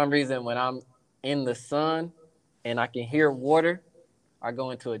 for some reason, when I'm in the sun and I can hear water, I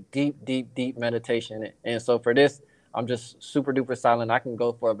go into a deep, deep, deep meditation. And so for this, I'm just super duper silent. I can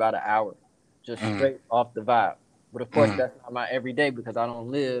go for about an hour, just mm. straight off the vibe. But of course, Mm. that's not my everyday, because I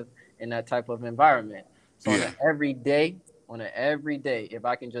don't live in that type of environment. So Yeah, on an everyday, if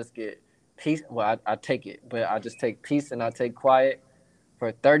I can just get peace, well, I take it, but I just take peace and I take quiet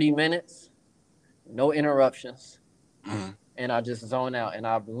for 30 minutes, no interruptions, mm. and I just zone out. And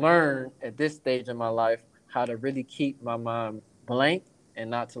I've learned at this stage in my life how to really keep my mind blank and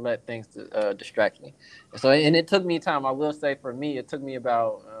not to let things distract me. So, and it took me time. I will say, for me, it took me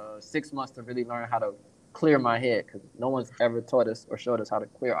about 6 months to really learn how to clear my head, because no one's ever taught us or showed us how to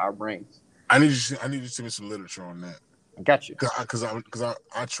clear our brains. I need you to send me some literature on that. I got you.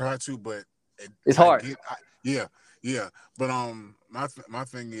 I try to, but it, It's I hard. get, yeah, yeah. But my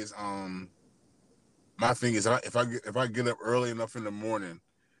thing is, if I get up early enough in the morning,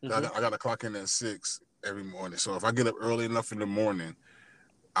 'cause Hmm. I got to clock in at 6 every morning. So if I get up early enough in the morning,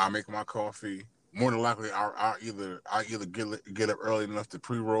 I make my coffee. More than likely, I either get up early enough to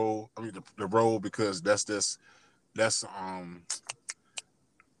pre roll. I mean the roll, because that's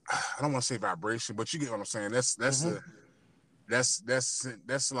I don't want to say vibration, but you get what I'm saying. Hmm.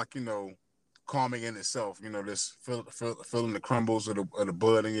 That's like, calming in itself. This feeling the crumbles of the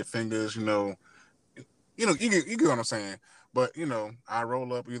blood in your fingers. You get what I'm saying. But I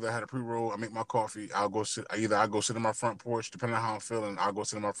roll up. Either I had a pre roll. I make my coffee. I go sit in my front porch, depending on how I'm feeling. I'll go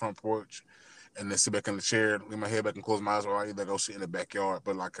sit in my front porch, and then sit back in the chair, lay my head back and close my eyes, or I either go sit in the backyard.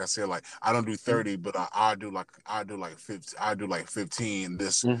 But like I said, like I don't do 30, but I do like 50. I do like 15. Hmm.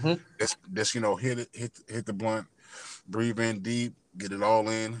 This hit the blunt, breathe in deep, get it all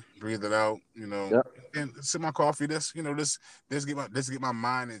in, breathe it out, Yep. and sip my coffee. This get my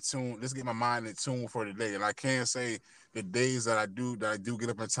mind in tune. This get my mind in tune for the day. And I can say the days that I do get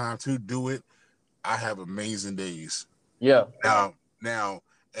up in time to do it, I have amazing days. Yeah. Now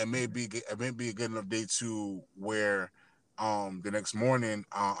it may be a good enough day to where the next morning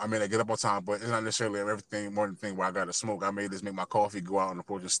I mean I get up on time, but it's not necessarily everything morning thing where I gotta smoke. I may just make my coffee, go out on the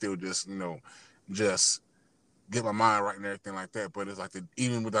porch, and still just just get my mind right and everything like that. But it's like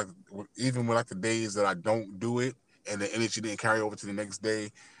even with like the days that I don't do it and the energy didn't carry over to the next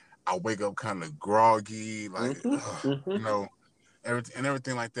day, I wake up kind of groggy, like Hmm. Hmm. you know,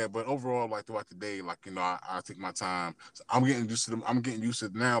 everything like that. But overall, like throughout the day, like I take my time. So I'm getting used to them. I'm getting used to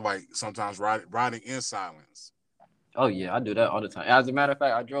it now. Like sometimes riding in silence. Oh yeah, I do that all the time. As a matter of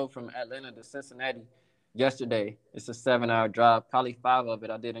fact, I drove from Atlanta to Cincinnati yesterday. It's a 7 hour drive. Probably five of it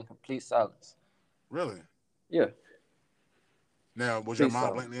I did in complete silence. Really? Yeah, Now, was your complete mind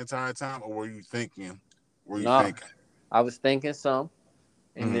silence. blank the entire time, or were you thinking? Were you Nah, thinking? I was thinking some,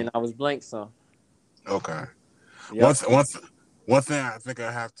 and Mm-hmm. then I was blank some. Okay. One Yep. th- one th- one thing I think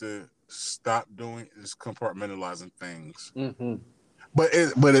I have to stop doing is compartmentalizing things. Mm-hmm.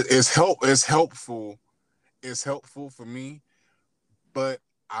 It's helpful. It's helpful for me, but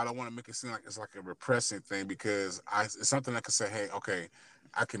I don't want to make it seem like it's like a repressing thing because it's something I can say, hey, okay,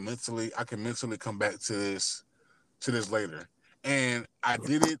 I can mentally come back to this later. And I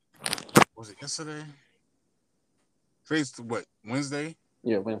did it. Was it yesterday? Today's what, Wednesday?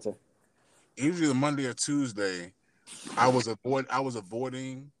 Yeah, Wednesday. Usually the Monday or Tuesday, I was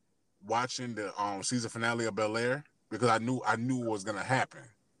avoiding watching the season finale of Bel Air because I knew what was gonna happen.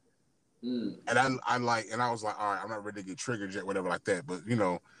 And I was like, all right, I'm not ready to get triggered yet, whatever like that. But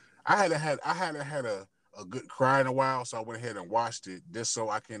I hadn't had a good cry in a while, so I went ahead and watched it just so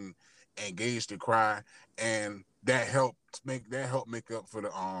I can engage the cry, and that helped make up for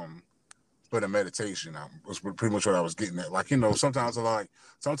the meditation. Was pretty much what I was getting at. Like, sometimes I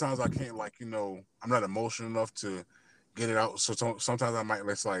can't, like, I'm not emotional enough to get it out. So sometimes I might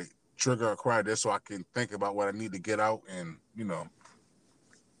let's like trigger a cry just so I can think about what I need to get out and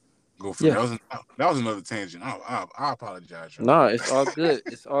go from Yeah. there. That was another tangent. I apologize, y'all. Nah, it's all good.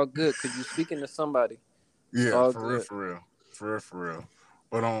 It's all good because you're speaking to somebody. It's Yeah, all for real, good. for real, for real, for real.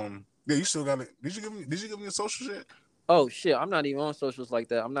 But yeah, you still got it. Did you give me a social shit? Oh shit, I'm not even on socials like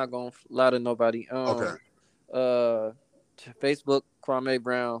that. I'm not gonna lie to nobody. Okay. Uh, Facebook Kwame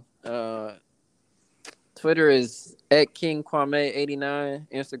Brown. Twitter is at King Kwame 89.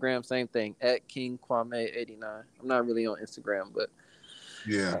 Instagram same thing at King Kwame 89. I'm not really on Instagram, but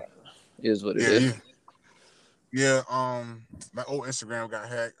Yeah. it is what it Yeah. is. Yeah. Yeah. My old Instagram got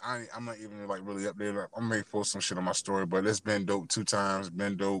hacked. I'm not even like really updated. I may post some shit on my story, but it's been dope 2 times.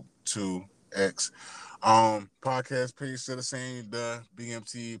 Been dope 2x. Podcast page still the same. The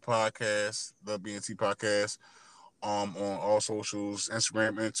BNT podcast. On all socials,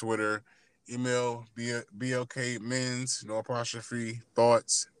 Instagram and Twitter. Email blkmens, no apostrophe,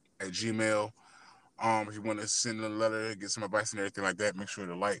 thoughts at Gmail. If you want to send a letter, get some advice and everything like that, make sure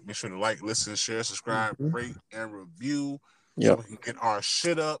to like, listen, share, subscribe, Mhm. rate, and review so Yep. we can get our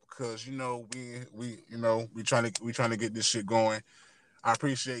shit up. Cause we trying to get this shit going. I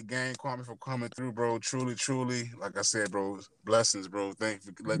appreciate Gang Kwame for coming through, bro. Truly, truly, like I said, bro, blessings, bro. Thank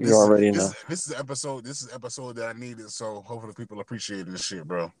you. Like, You already know. this is episode. This is episode that I needed. So hopefully people appreciate this shit,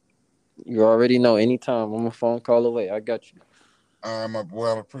 bro. You already know. Anytime I'm a phone call away. I got you. My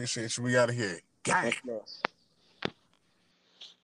boy, I appreciate you. We out of here. Gang. Much love.